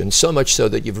prescriptions, so much so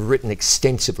that you've written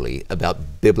extensively about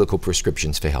biblical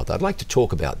prescriptions for health. I'd like to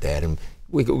talk about that, and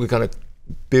we're going to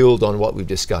build on what we've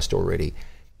discussed already.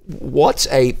 What's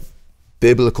a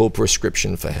biblical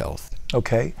prescription for health?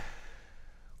 Okay.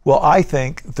 Well, I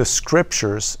think the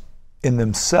scriptures in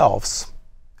themselves,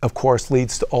 of course,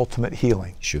 leads to ultimate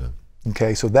healing. Sure.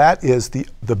 Okay, so that is the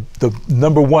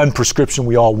number one prescription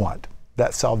we all want.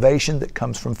 That salvation that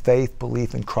comes from faith,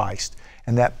 belief in Christ,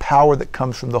 and that power that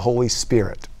comes from the Holy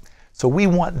Spirit. So we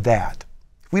want that.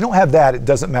 If we don't have that, it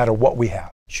doesn't matter what we have.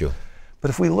 Sure.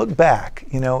 But if we look back,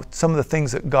 some of the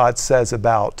things that God says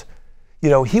about,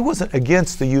 He wasn't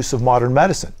against the use of modern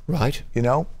medicine. Right.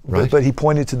 Right. But He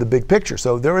pointed to the big picture.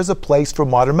 So there is a place for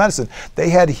modern medicine. They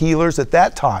had healers at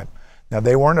that time. Now,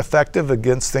 they weren't effective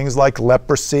against things like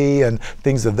leprosy and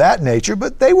things of that nature,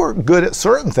 but they were good at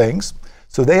certain things.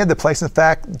 So they had the place. In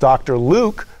fact, Dr.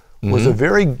 Luke was a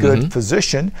very good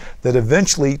physician that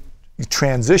eventually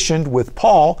transitioned with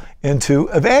Paul into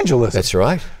evangelism. That's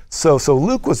right. So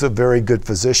Luke was a very good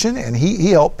physician, and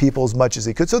he helped people as much as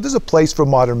he could. So there's a place for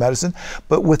modern medicine.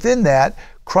 But within that,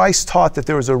 Christ taught that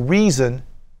there was a reason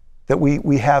that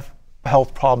we have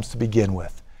health problems to begin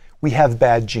with. We have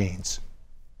bad genes.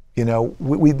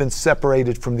 We've been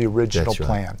separated from the original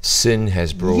plan. Sin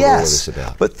has brought all this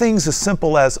about. But things as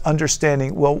simple as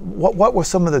understanding, well, what were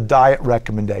some of the diet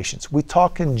recommendations? We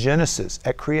talk in Genesis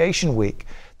at Creation Week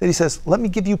that He says, let me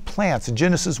give you plants. In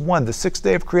Genesis 1, the 6th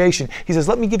day of creation, He says,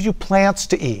 let me give you plants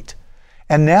to eat.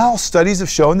 And now studies have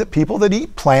shown that people that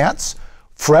eat plants,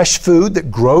 fresh food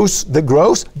that grows,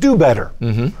 do better.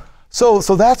 So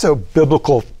that's a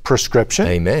biblical prescription.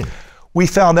 Amen. We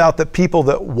found out that people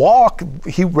that walk,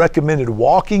 He recommended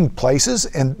walking places,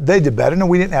 and they did better. No,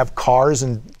 we didn't have cars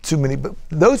and too many, but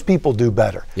those people do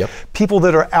better. Yep. People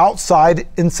that are outside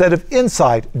instead of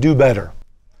inside do better.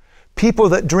 People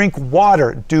that drink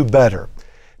water do better.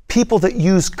 People that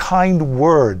use kind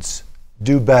words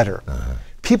do better.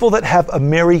 People that have a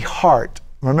merry heart.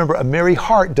 Remember, a merry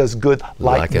heart does good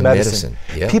like medicine.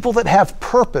 Yep. People that have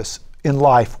purpose in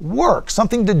life, work,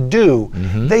 something to do,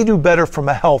 they do better from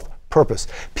a health purpose.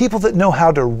 People that know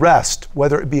how to rest,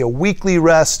 whether it be a weekly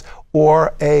rest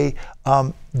or a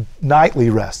nightly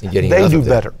rest. You're getting They enough do of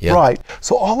that. better, Yeah. right?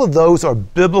 So all of those are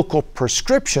biblical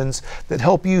prescriptions that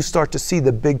help you start to see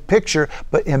the big picture,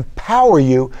 but empower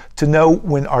you to know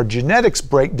when our genetics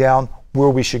break down where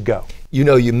we should go. You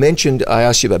know, you mentioned, I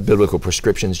asked you about biblical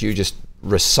prescriptions. You just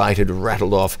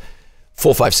rattled off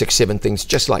 4, 5, 6, 7 things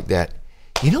just like that.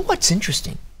 You know what's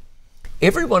interesting?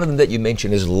 Every one of them that you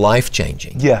mentioned is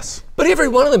life-changing. Yes. But every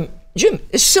one of them, Jim,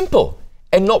 is simple.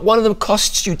 And not one of them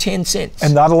costs you 10 cents.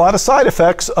 And not a lot of side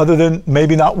effects other than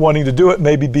maybe not wanting to do it,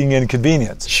 maybe being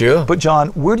inconvenienced. Sure. But John,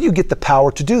 where do you get the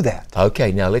power to do that?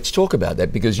 Okay, now let's talk about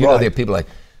that, because you know there are people like,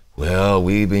 well,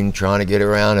 we've been trying to get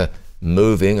around to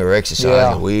moving or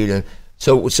exercising. Yeah.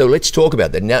 So let's talk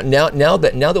about that. Now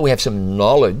that we have some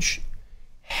knowledge,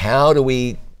 how do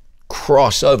we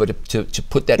cross over to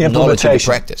put that knowledge into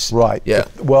practice? Right. Yeah.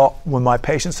 Well, when my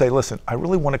patients say, listen, I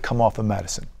really want to come off of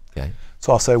medicine. Okay.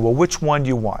 So I'll say, well, which one do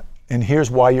you want? And here's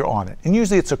why you're on it. And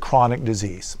usually it's a chronic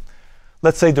disease.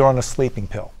 Let's say they're on a sleeping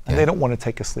pill and they don't want to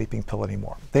take a sleeping pill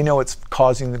anymore. They know it's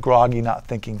causing the groggy, not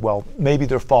thinking, well, maybe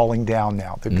they're falling down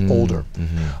now, they're older.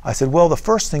 I said, well, the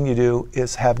first thing you do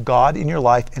is have God in your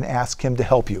life and ask Him to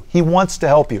help you. He wants to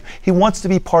help you. He wants to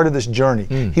be part of this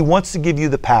journey. He wants to give you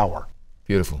the power.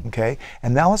 Beautiful. Okay?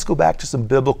 And now let's go back to some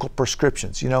biblical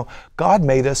prescriptions. You know, God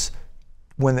made us,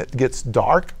 when it gets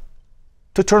dark,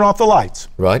 to turn off the lights.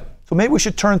 Right. So maybe we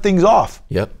should turn things off.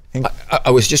 Yep.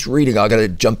 I was just reading, I got to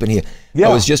jump in here. Yeah.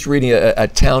 I was just reading a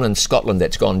town in Scotland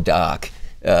that's gone dark.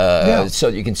 So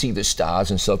you can see the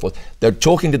stars and so forth. They're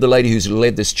talking to the lady who's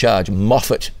led this charge,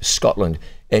 Moffat, Scotland,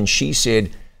 and she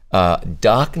said,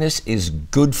 darkness is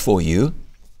good for you,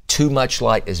 too much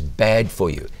light is bad for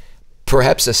you.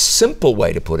 Perhaps a simple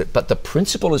way to put it, but the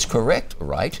principle is correct,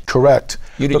 right? Correct.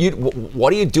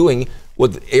 What are you doing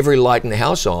with every light in the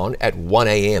house on at 1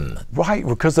 a.m.? Right,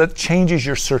 because that changes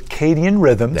your circadian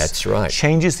rhythms. That's right.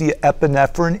 Changes the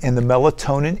epinephrine and the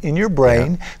melatonin in your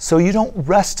brain, so you don't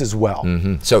rest as well.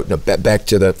 So no, back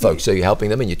to the folks. So you're helping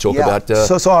them, and you talk about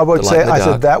so I would the light say, in the I said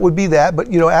dark. that would be that,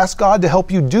 but ask God to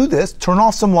help you do this. Turn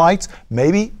off some lights.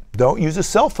 Maybe don't use a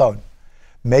cell phone.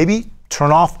 Maybe turn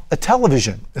off a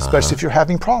television, especially if you're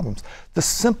having problems. The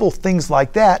simple things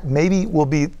like that maybe will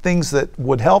be things that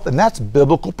would help, and that's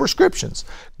biblical prescriptions.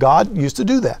 God used to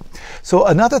do that. So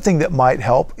another thing that might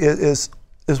help is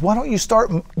why don't you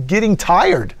start getting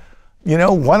tired?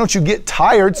 Why don't you get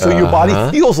tired so your body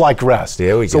feels like rest?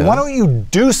 There we go. So why don't you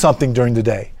do something during the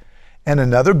day? And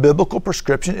another biblical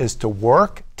prescription is to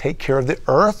work, take care of the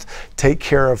earth, take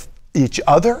care of each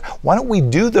other. Why don't we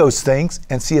do those things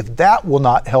and see if that will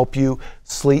not help you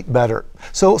sleep better?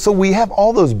 So we have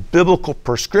all those biblical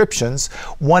prescriptions,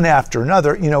 one after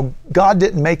another. God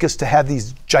didn't make us to have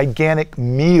these gigantic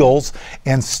meals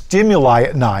and stimuli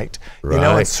at night.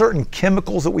 And certain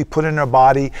chemicals that we put in our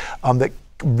body that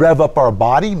rev up our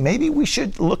body, maybe we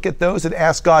should look at those and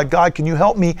ask God, can you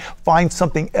help me find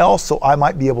something else so I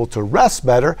might be able to rest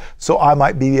better, so I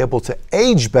might be able to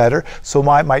age better, so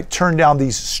I might turn down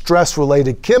these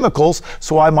stress-related chemicals,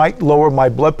 so I might lower my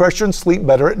blood pressure and sleep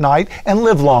better at night and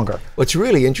live longer. What's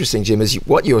really interesting, Jim, is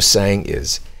what you're saying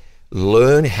is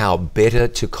learn how better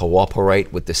to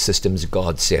cooperate with the systems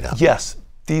God set up. Yes.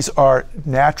 These are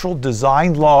natural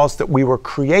design laws that we were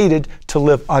created to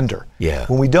live under. Yeah.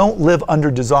 When we don't live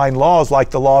under design laws like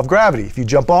the law of gravity, if you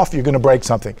jump off, you're going to break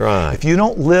something. Right. If you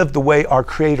don't live the way our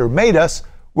Creator made us,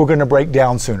 we're going to break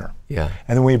down sooner. Yeah.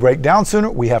 And then when we break down sooner,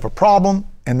 we have a problem,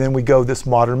 and then we go this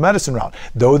modern medicine route.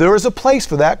 Though there is a place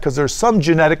for that, because there's some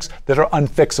genetics that are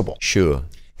unfixable. Sure.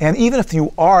 And even if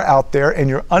you are out there and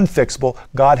you're unfixable,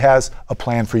 God has a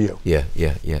plan for you. Yeah.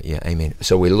 Amen.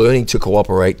 So we're learning to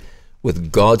cooperate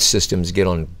with God's systems, get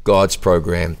on God's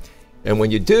program. And when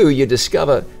you do, you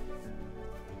discover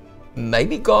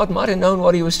maybe God might have known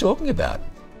what He was talking about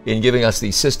in giving us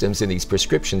these systems and these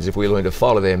prescriptions. If we learn to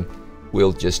follow them,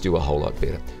 we'll just do a whole lot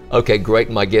better. Okay,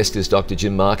 great. My guest is Dr.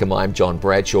 Jim Marcum. I'm John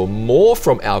Bradshaw. More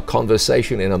from our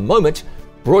conversation in a moment,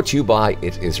 brought to you by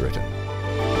It Is Written.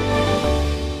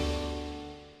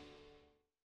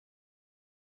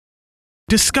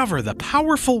 Discover the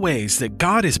powerful ways that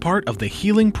God is part of the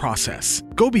healing process.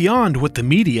 Go beyond what the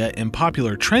media and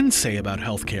popular trends say about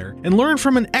healthcare and learn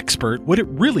from an expert what it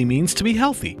really means to be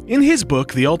healthy. In his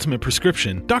book, The Ultimate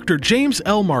Prescription, Dr. James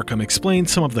L. Marcum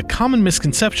explains some of the common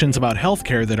misconceptions about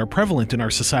healthcare that are prevalent in our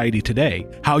society today,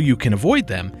 how you can avoid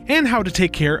them, and how to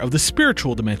take care of the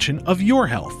spiritual dimension of your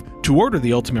health. To order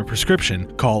The Ultimate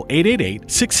Prescription, call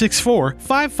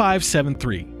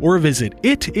 888-664-5573 or visit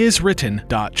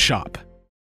itiswritten.shop.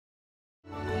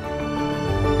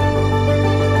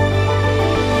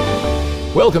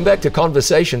 Welcome back to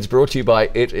Conversations, brought to you by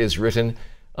It Is Written.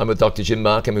 I'm with Dr. Jim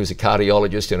Marcum, who's a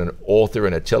cardiologist and an author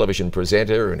and a television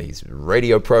presenter, and he's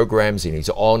radio programs and he's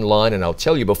online. And I'll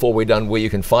tell you before we're done where you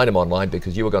can find him online,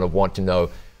 because you are going to want to know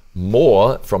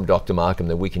more from Dr. Marcum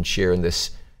than we can share in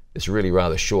this really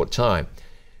rather short time.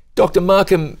 Dr.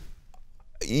 Marcum,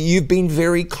 you've been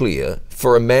very clear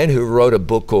for a man who wrote a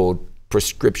book called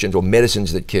Prescriptions or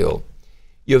Medicines That Kill.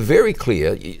 You're very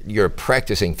clear. You're a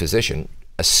practicing physician,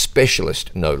 a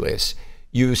specialist no less.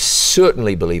 You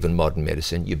certainly believe in modern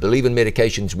medicine. You believe in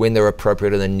medications when they're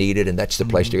appropriate and they're needed, and that's the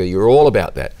place to go. You're all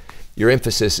about that. Your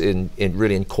emphasis in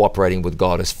really cooperating with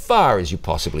God as far as you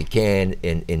possibly can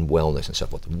in wellness and so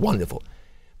forth. Wonderful.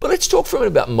 But let's talk for a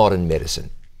minute about modern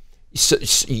medicine. So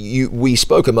we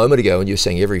spoke a moment ago, and you're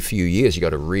saying every few years you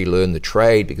got to relearn the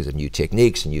trade because of new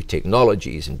techniques and new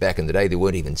technologies. And back in the day, there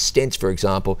weren't even stents, for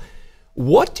example.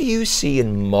 What do you see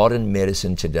in modern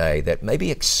medicine today that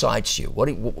maybe excites you?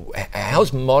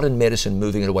 How's modern medicine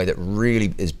moving in a way that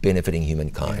really is benefiting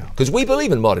humankind? Because we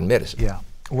believe in modern medicine. Yeah.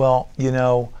 Well, you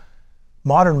know,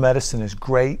 modern medicine is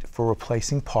great for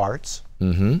replacing parts.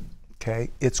 Mm-hmm. Okay.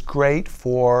 It's great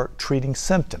for treating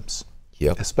symptoms.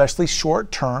 Yep. Especially short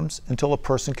terms until a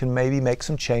person can maybe make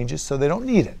some changes so they don't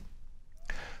need it.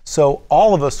 So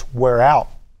all of us wear out,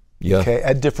 okay,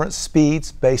 at different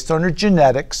speeds based on our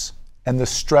genetics and the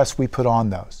stress we put on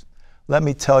those. Let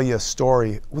me tell you a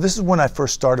story. Well, this is when I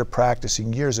first started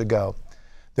practicing years ago.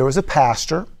 There was a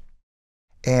pastor,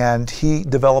 and he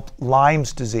developed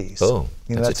Lyme's disease. Oh,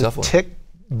 that's a tough one.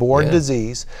 Tick-borne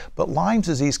disease, but Lyme's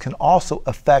disease can also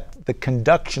affect the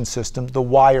conduction system, the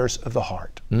wires of the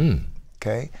heart.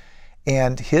 Okay,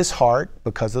 and his heart,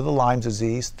 because of the Lyme's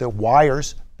disease, the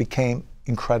wires became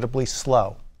incredibly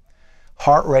slow.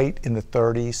 Heart rate in the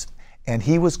 30s. And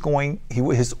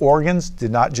his organs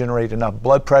did not generate enough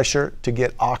blood pressure to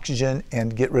get oxygen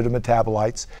and get rid of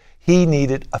metabolites. He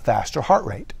needed a faster heart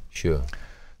rate. Sure.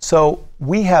 So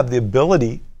we have the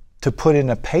ability to put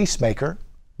in a pacemaker,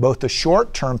 both a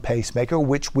short-term pacemaker,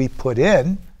 which we put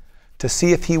in to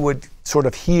see if he would sort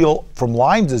of heal from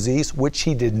Lyme disease, which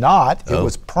he did not. It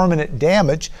was permanent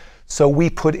damage. So we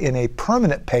put in a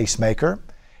permanent pacemaker.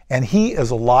 And he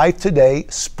is alive today,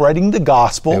 spreading the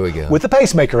gospel with a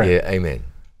pacemaker in it. Yeah, amen.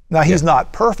 Now, he's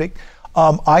not perfect.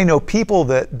 I know people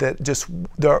that just,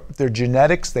 their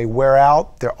genetics, they wear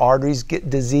out, their arteries get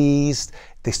diseased,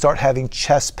 they start having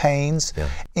chest pains,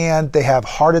 and they have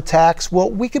heart attacks. Well,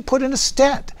 we could put in a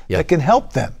stent that can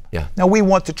help them. Now, we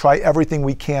want to try everything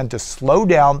we can to slow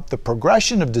down the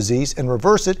progression of disease and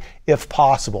reverse it if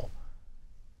possible.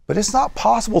 But it's not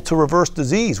possible to reverse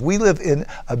disease. We live in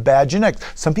a bad genetics.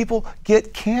 Some people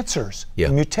get cancers,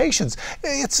 mutations.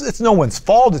 It's no one's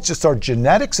fault. It's just our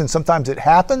genetics, and sometimes it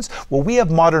happens. Well, we have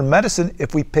modern medicine.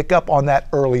 If we pick up on that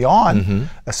early on,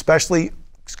 especially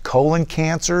colon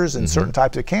cancers and certain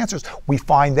types of cancers, we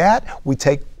find that, we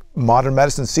take modern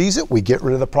medicine, sees it, we get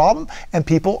rid of the problem, and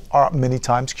people are many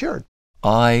times cured.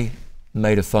 I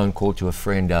made a phone call to a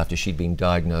friend after she'd been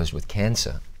diagnosed with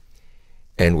cancer,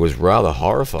 and was rather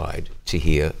horrified to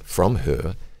hear from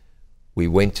her. We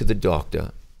went to the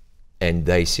doctor, and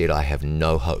they said, I have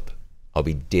no hope. I'll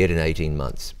be dead in 18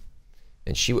 months.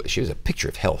 And she was a picture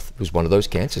of health. It was one of those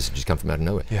cancers that just come from out of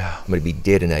nowhere. I'm going to be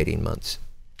dead in 18 months.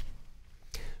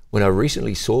 When I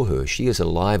recently saw her, she is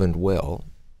alive and well.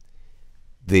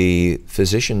 The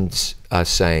physicians are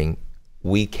saying,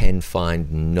 we can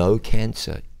find no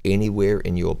cancer anywhere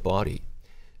in your body.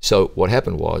 So what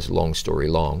happened was, long story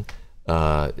long,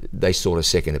 they sought a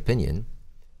second opinion.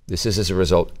 This is as a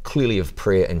result clearly of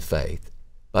prayer and faith,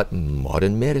 but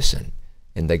modern medicine.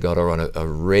 And they got her on a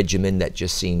regimen that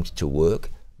just seemed to work,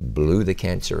 blew the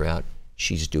cancer out.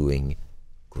 She's doing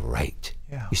great.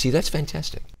 You see, that's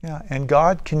fantastic. And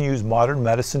God can use modern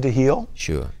medicine to heal.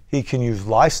 Sure. He can use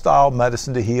lifestyle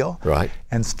medicine to heal. Right.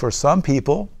 And for some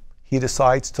people, he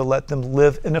decides to let them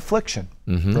live in affliction.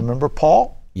 Remember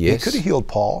Paul? Yes. He could have healed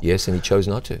Paul. Yes, and he chose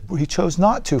not to. He chose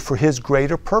not to for his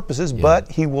greater purposes,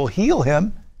 but he will heal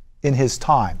him in his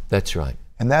time. That's right.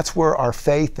 And that's where our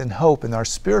faith and hope and our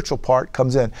spiritual part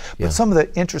comes in. But some of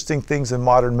the interesting things in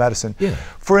modern medicine,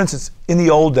 for instance, in the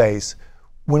old days,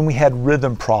 when we had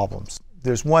rhythm problems,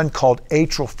 there's one called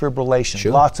atrial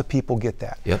fibrillation. Lots of people get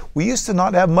that. We used to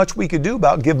not have much we could do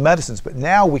about give medicines, but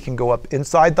now we can go up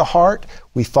inside the heart,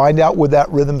 we find out where that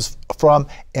rhythm's from,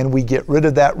 and we get rid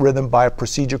of that rhythm by a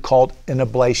procedure called an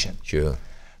ablation.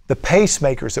 The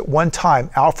pacemakers, at one time,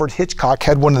 Alfred Hitchcock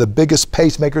had one of the biggest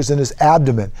pacemakers in his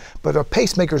abdomen, but our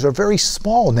pacemakers are very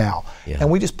small now. And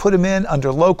we just put them in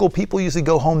under local. People usually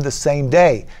go home the same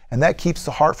day, and that keeps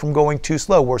the heart from going too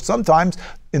slow, where sometimes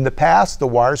in the past, the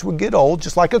wires would get old,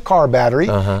 just like a car battery,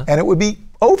 and it would be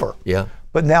over. Yeah.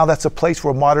 But now that's a place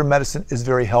where modern medicine is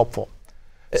very helpful.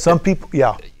 Some people,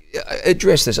 yeah.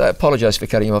 Address this. I apologize for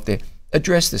cutting you off there.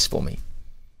 Address this for me.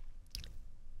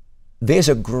 There's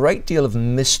a great deal of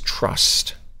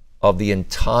mistrust of the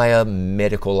entire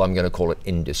medical, I'm going to call it,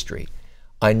 industry.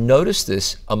 I notice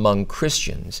this among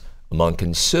Christians, among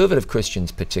conservative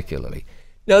Christians particularly.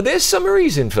 Now, there's some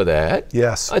reason for that.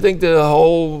 Yes. I think the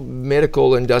whole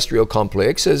medical industrial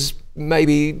complex has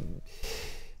maybe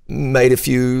made a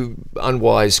few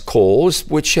unwise calls,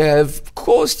 which have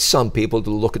caused some people to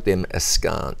look at them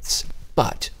askance.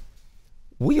 But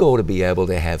we ought to be able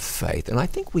to have faith, and I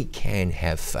think we can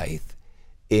have faith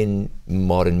in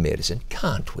modern medicine,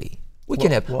 can't we? We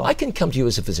can have. I can come to you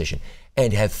as a physician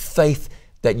and have faith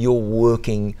that you're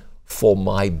working for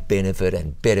my benefit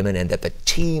and betterment, and that the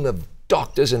team of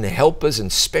doctors and helpers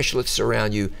and specialists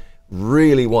around you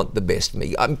really want the best for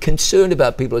me. I'm concerned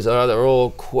about people who say, oh, they're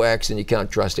all quacks and you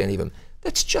can't trust any of them.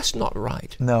 That's just not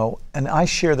right. No, and I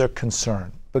share their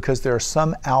concern, because there are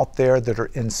some out there that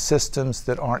are in systems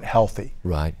that aren't healthy.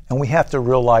 Right. And we have to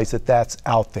realize that that's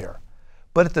out there.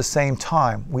 But at the same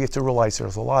time, we have to realize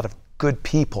there's a lot of good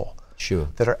people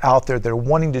that are out there that are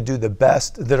wanting to do the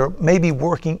best, that are maybe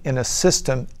working in a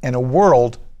system, in a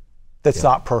world that's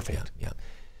not perfect. Yeah.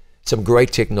 Some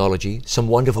great technology, some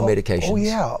wonderful medications. Oh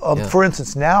yeah. For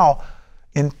instance, now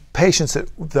in patients that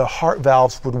the heart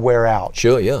valves would wear out.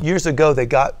 Sure, yeah. Years ago,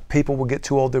 people would get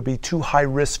too old, there'd be too high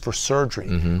risk for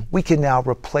surgery. We can now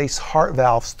replace heart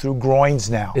valves through groins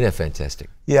now. Isn't that fantastic?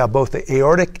 Yeah, both the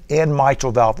aortic and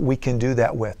mitral valve, we can do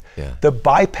that with. Yeah. The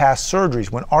bypass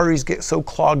surgeries, when arteries get so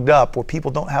clogged up where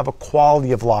people don't have a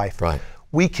quality of life, right,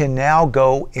 we can now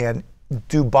go and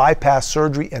do bypass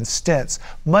surgery and stents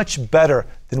much better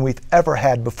than we've ever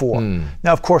had before.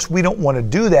 Now, of course, we don't want to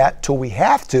do that till we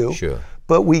have to,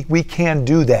 but we can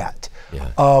do that.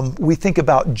 Yeah. We think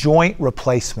about joint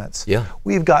replacements. Yeah.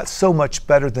 We've got so much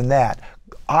better than that.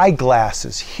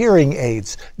 Eyeglasses, hearing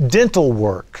aids, dental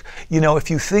work. You know, if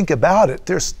you think about it,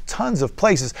 there's tons of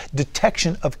places.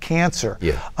 Detection of cancer.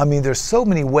 Yeah. I mean, there's so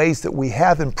many ways that we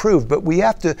have improved, but we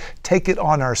have to take it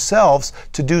on ourselves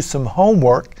to do some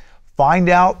homework, find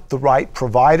out the right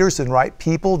providers and right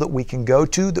people that we can go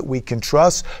to, that we can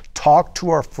trust, talk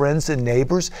to our friends and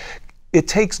neighbors. It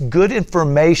takes good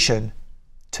information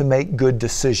to make good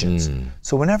decisions.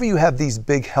 So whenever you have these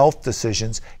big health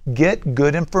decisions, get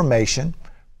good information,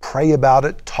 pray about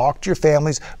it, talk to your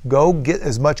families, go get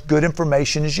as much good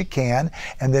information as you can,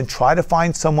 and then try to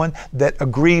find someone that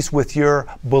agrees with your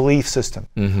belief system.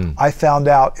 I found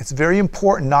out it's very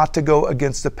important not to go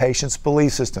against the patient's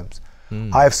belief systems.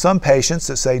 I have some patients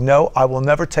that say, no, I will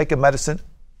never take a medicine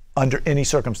under any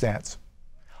circumstance.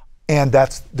 And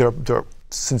that's their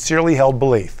sincerely held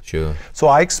belief. Sure. So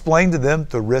I explain to them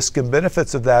the risk and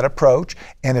benefits of that approach,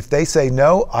 and if they say,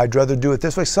 no, I'd rather do it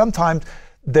this way, sometimes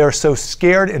they're so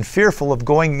scared and fearful of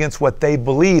going against what they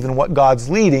believe and what God's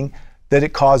leading that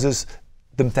it causes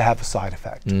them to have a side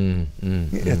effect.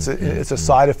 It's a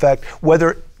side effect.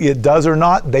 Whether it does or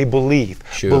not, they believe.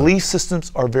 Sure. Belief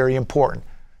systems are very important.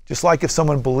 Just like if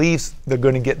someone believes they're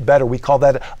going to get better, we call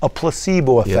that a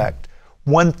placebo effect.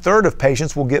 1/3 of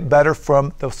patients will get better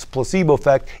from the placebo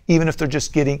effect, even if they're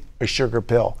just getting a sugar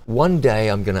pill. One day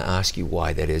I'm going to ask you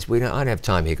why that is. I don't have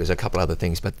time here because a couple other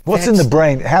things, but what's in the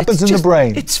brain? It happens in the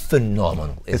brain. It's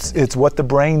phenomenal. It's what the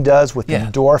brain does with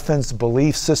endorphins,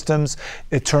 belief systems.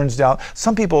 It turns down.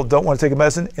 Some people don't want to take a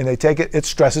medicine and they take it, it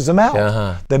stresses them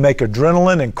out. They make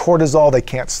adrenaline and cortisol. They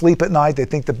can't sleep at night. They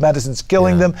think the medicine's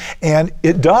killing them, and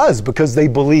it does because they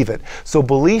believe it. So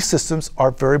belief systems are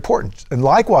very important. And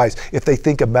likewise, if they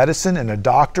think a medicine and a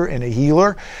doctor and a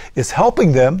healer is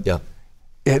helping them,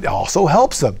 it also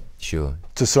helps them to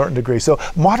a certain degree. So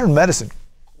modern medicine,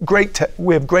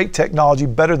 we have great technology,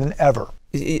 better than ever.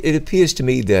 It appears to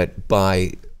me that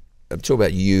I'm talking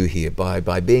about you here,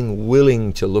 by being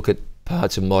willing to look at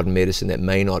parts of modern medicine that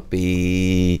may not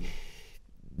be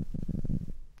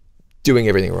doing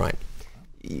everything right,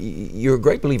 you're a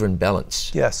great believer in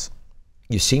balance. Yes.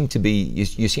 You seem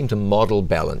to model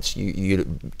balance. You're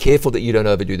careful that you don't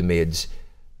overdo the meds,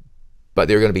 but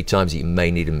there are going to be times that you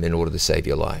may need them in order to save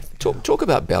your life. Talk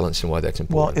about balance and why that's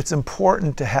important. Well, it's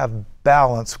important to have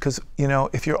balance because, you know,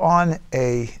 if you're on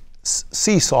a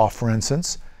seesaw, for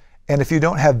instance, and if you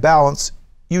don't have balance,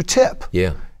 you tip.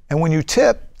 Yeah. And when you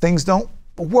tip, things don't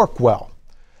work well.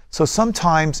 So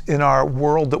sometimes in our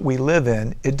world that we live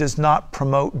in, it does not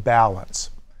promote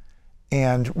balance.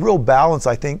 And real balance,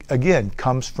 I think, again,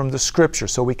 comes from the scripture,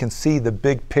 so we can see the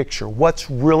big picture, what's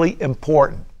really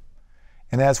important.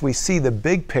 And as we see the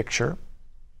big picture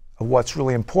of what's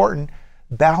really important,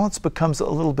 balance becomes a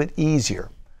little bit easier.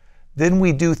 then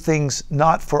we do things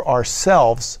not for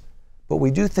ourselves, but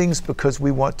we do things because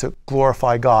we want to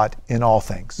glorify God in all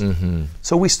things.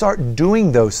 So we start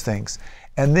doing those things.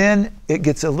 And then it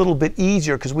gets a little bit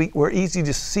easier because we're easy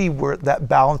to see where that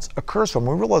balance occurs from.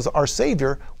 We realize our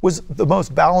Savior was the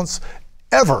most balanced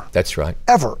ever. That's right.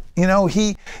 Ever.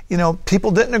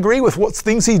 People didn't agree with what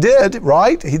things he did,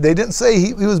 right? They didn't say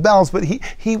he was balanced, but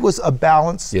he was a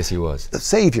balanced Yes, he was.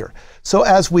 Savior. So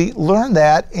as we learn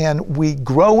that and we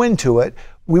grow into it,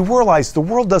 we realize the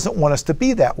world doesn't want us to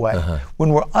be that way. When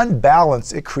we're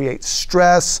unbalanced, it creates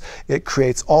stress, it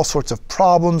creates all sorts of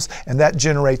problems, and that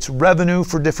generates revenue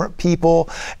for different people.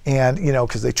 And,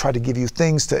 because they try to give you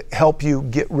things to help you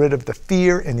get rid of the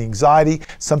fear and the anxiety.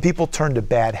 Some people turn to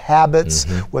bad habits,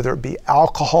 whether it be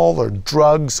alcohol or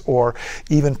drugs or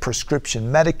even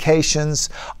prescription medications,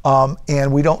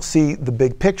 and we don't see the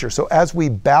big picture. So as we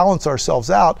balance ourselves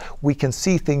out, we can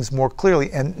see things more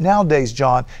clearly. And nowadays,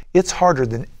 John, it's harder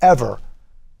than ever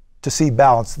to see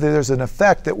balance. There's an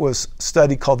effect that was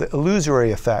studied called the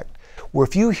illusory effect, where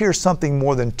if you hear something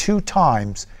more than 2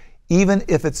 times, even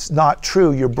if it's not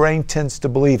true, your brain tends to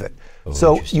believe it.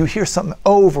 So you hear something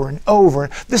over and over,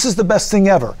 and this is the best thing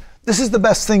ever. This is the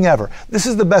best thing ever. This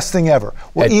is the best thing ever.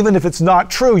 Well, even if it's not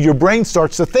true, your brain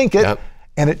starts to think it,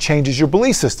 and it changes your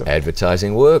belief system.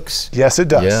 Advertising works. Yes, it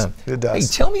does. Yeah. It does.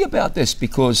 Hey, tell me about this,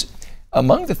 because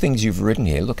among the things you've written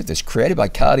here, look at this, created by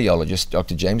cardiologist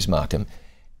Dr. James Marcum,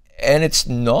 and it's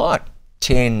not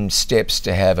 10 steps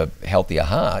to have a healthier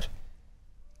heart.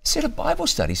 A set of Bible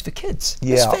studies for kids.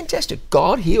 Yeah. It's fantastic.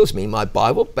 God Heals Me, my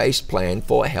Bible-based plan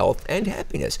for health and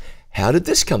happiness. How did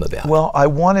this come about? Well,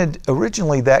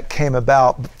 originally that came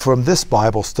about from this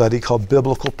Bible study called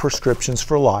Biblical Prescriptions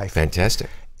for Life. Fantastic.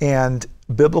 And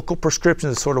biblical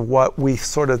prescriptions is sort of what we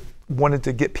sort of wanted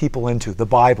to get people into, the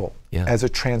Bible, as a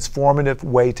transformative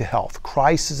way to health.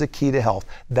 Christ is a key to health.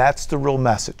 That's the real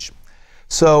message.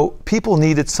 So people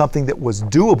needed something that was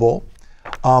doable,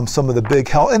 some of the big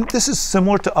health, and this is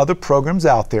similar to other programs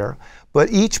out there,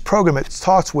 but each program, it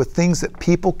talks with things that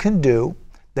people can do,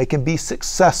 they can be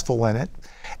successful in it,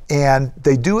 and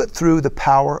they do it through the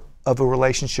power of a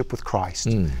relationship with Christ.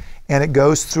 And it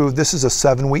goes through, this is a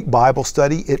 7-week Bible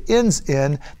study. It ends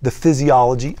in the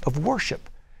physiology of worship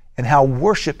and how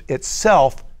worship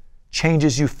itself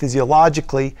changes you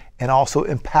physiologically and also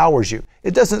empowers you.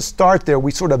 It doesn't start there.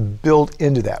 We sort of build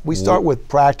into that. We start with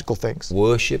practical things.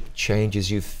 Worship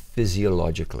changes you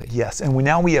physiologically. Yes, and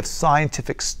now we have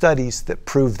scientific studies that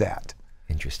prove that.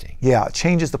 Interesting. Yeah, it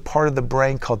changes the part of the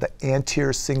brain called the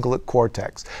anterior cingulate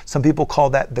cortex. Some people call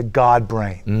that the God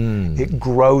brain. It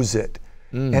grows it.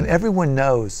 And everyone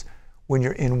knows when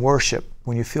you're in worship,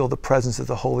 when you feel the presence of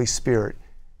the Holy Spirit,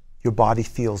 your body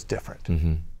feels different.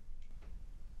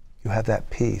 You have that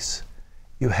peace.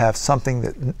 You have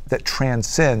something that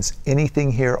transcends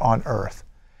anything here on earth.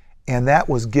 And that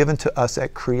was given to us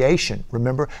at creation.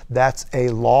 Remember, that's a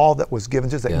law that was given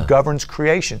to us that governs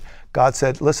creation. God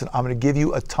said, listen, I'm going to give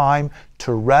you a time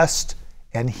to rest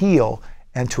and heal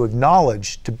and to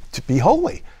acknowledge, to be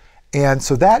holy. And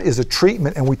so that is a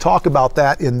treatment, and we talk about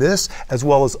that in this as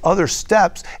well as other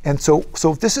steps. And so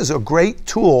this is a great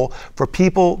tool for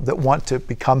people that want to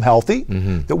become healthy,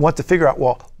 that want to figure out,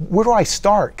 well, where do I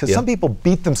start? Because some people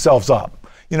beat themselves up.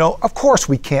 Of course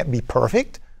we can't be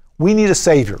perfect. We need a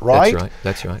Savior, right? That's right.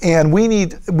 That's right. And we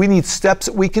need steps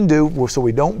that we can do so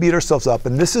we don't beat ourselves up.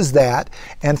 And this is that.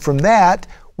 And from that,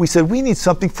 we said we need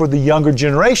something for the younger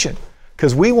generation,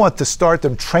 because we want to start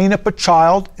them, train up a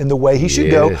child in the way he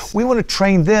should go. We want to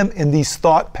train them in these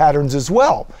thought patterns as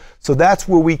well. So that's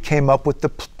where we came up with the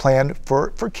plan for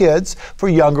kids, for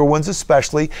younger ones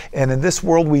especially. And in this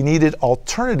world, we needed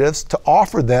alternatives to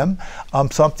offer them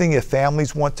something if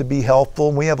families want to be helpful.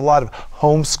 And we have a lot of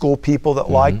homeschool people that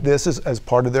like this as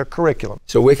part of their curriculum.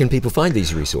 So where can people find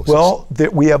these resources? Well,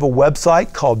 we have a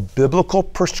website called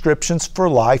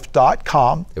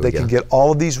biblicalprescriptionsforlife.com. They can get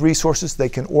all of these resources. They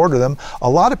can order them. A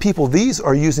lot of people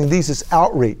are using these as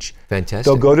outreach. Fantastic.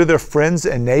 They'll go to their friends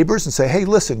and neighbors and say, hey,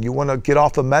 listen, you want to get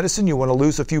off of medicine, you want to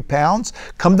lose a few pounds,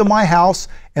 come to my house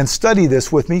and study this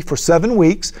with me for 7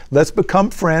 weeks. Let's become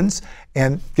friends.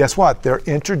 And guess what? They're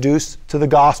introduced to the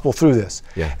gospel through this.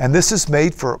 And this is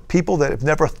made for people that have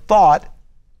never thought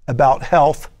about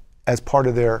health as part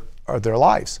of their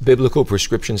lives.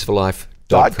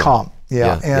 Biblicalprescriptionsforlife.com.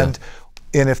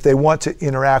 And if they want to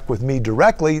interact with me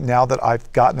directly, now that I've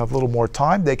gotten a little more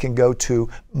time, they can go to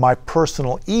my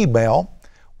personal email,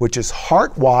 which is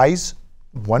heartwise,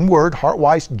 one word,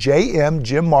 heartwise,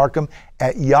 Jim Marcum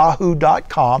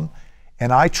 @yahoo.com.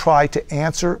 And I try to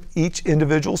answer each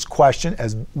individual's question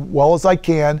as well as I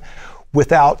can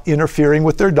without interfering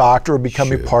with their doctor or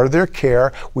becoming Sure. part of their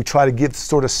care. We try to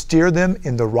sort of steer them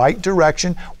in the right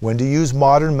direction, when to use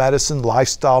modern medicine,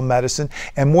 lifestyle medicine,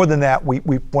 and more than that, we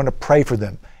want to pray for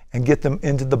them and get them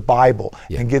into the Bible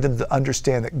and get them to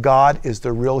understand that God is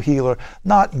the real healer,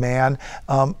 not man.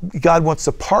 God wants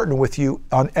to partner with you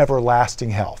on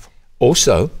everlasting health.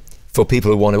 Also, for people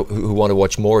who want to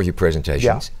watch more of your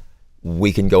presentations,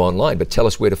 we can go online, but tell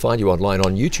us where to find you online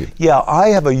on YouTube. Yeah, I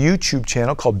have a YouTube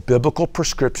channel called Biblical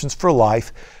Prescriptions for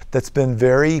Life that's been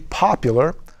very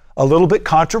popular, a little bit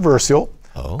controversial,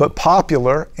 but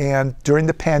popular. And during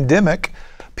the pandemic,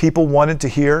 people wanted to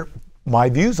hear my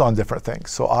views on different things.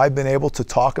 So I've been able to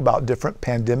talk about different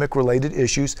pandemic-related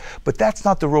issues, but that's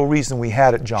not the real reason we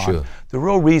had it, John. Sure. The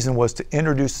real reason was to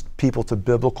introduce people to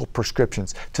biblical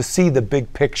prescriptions, to see the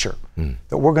big picture,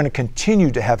 that we're going to continue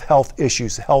to have health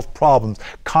issues, health problems,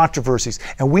 controversies,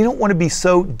 and we don't want to be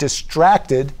so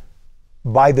distracted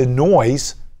by the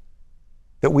noise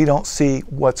that we don't see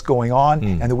what's going on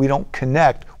and that we don't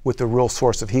connect with the real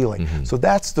source of healing. So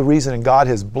that's the reason, and God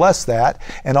has blessed that.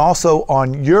 And also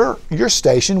on your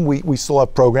station, we still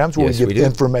have programs where Yes, we we give do.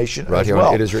 information Right as here well.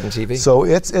 on It Is Written TV. So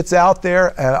it's out there,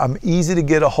 and I'm easy to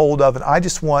get a hold of, and I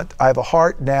have a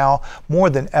heart now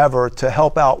more than ever to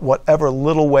help out whatever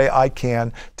little way I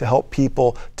can to help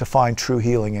people to find true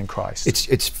healing in Christ.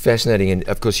 It's fascinating, and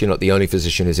of course you're not the only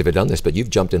physician who's ever done this, but you've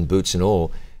jumped in boots and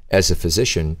all as a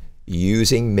physician,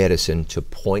 using medicine to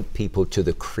point people to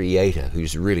the Creator,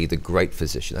 who's really the great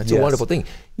physician. That's a wonderful thing.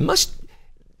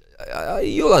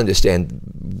 You'll understand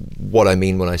what I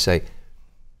mean when I say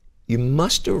you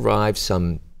must derive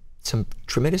some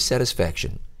tremendous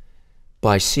satisfaction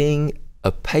by seeing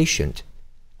a patient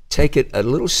take it a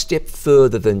little step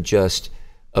further than just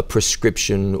a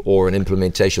prescription or an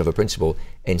implementation of a principle,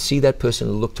 and see that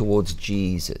person look towards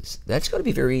Jesus. That's got to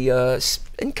be very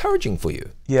encouraging for you.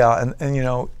 Yeah, and you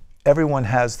know, everyone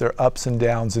has their ups and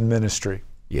downs in ministry.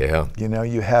 Yeah. You know,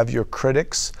 you have your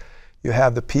critics, you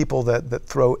have the people that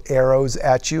throw arrows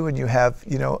at you, and you have,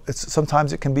 you know,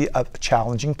 sometimes it can be a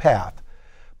challenging path.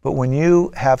 But when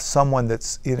you have someone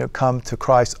that's, you know, come to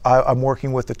Christ, I'm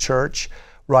working with a church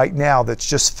right now that's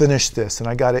just finished this, and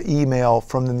I got an email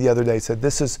from them the other day that said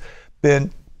this has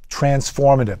been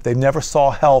transformative. They never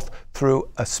saw health through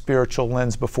a spiritual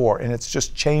lens before, and it's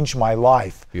just changed my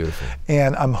life. Beautiful.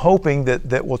 And I'm hoping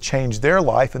that will change their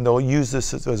life, and they'll use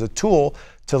this as a tool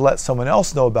to let someone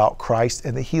else know about Christ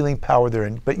and the healing power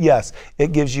therein. But yes,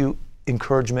 it gives you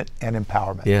encouragement and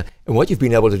empowerment. Yeah, and what you've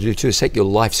been able to do too is take your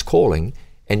life's calling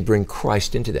and bring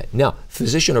Christ into that. Now,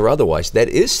 physician or otherwise, that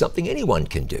is something anyone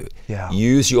can do. Yeah.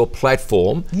 Use your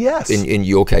platform. Yes. In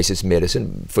your case, it's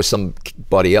medicine. For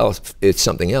somebody else, it's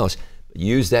something else.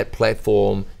 Use that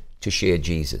platform to share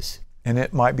Jesus. And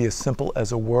it might be as simple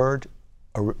as a word,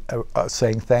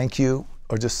 saying thank you,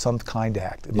 or just some kind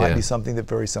act. It might be something that's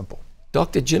very simple.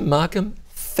 Dr. Jim Marcum,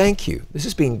 thank you. This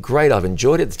has been great. I've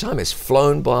enjoyed it. The time has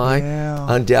flown by. Yeah.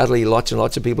 Undoubtedly, lots and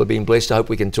lots of people have been blessed. I hope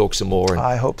we can talk some more. And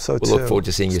I hope so too. We'll look forward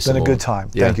to seeing you some more. It's been a good time.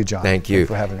 Yeah. Thank you, John. Thank you. Thanks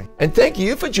for having me. And thank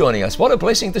you for joining us. What a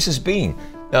blessing this has been.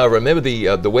 Remember the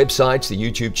websites, the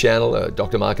YouTube channel.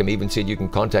 Dr. Marcum even said you can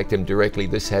contact him directly.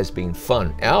 This has been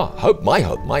fun. My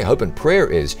hope and prayer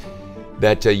is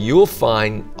that you'll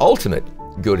find ultimate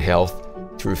good health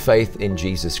through faith in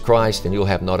Jesus Christ, and you'll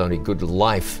have not only good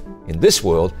life in this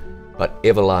world, but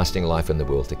everlasting life in the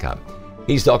world to come.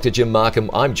 He's Dr. Jim Marcum.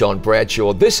 I'm John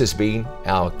Bradshaw. This has been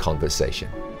Our Conversation.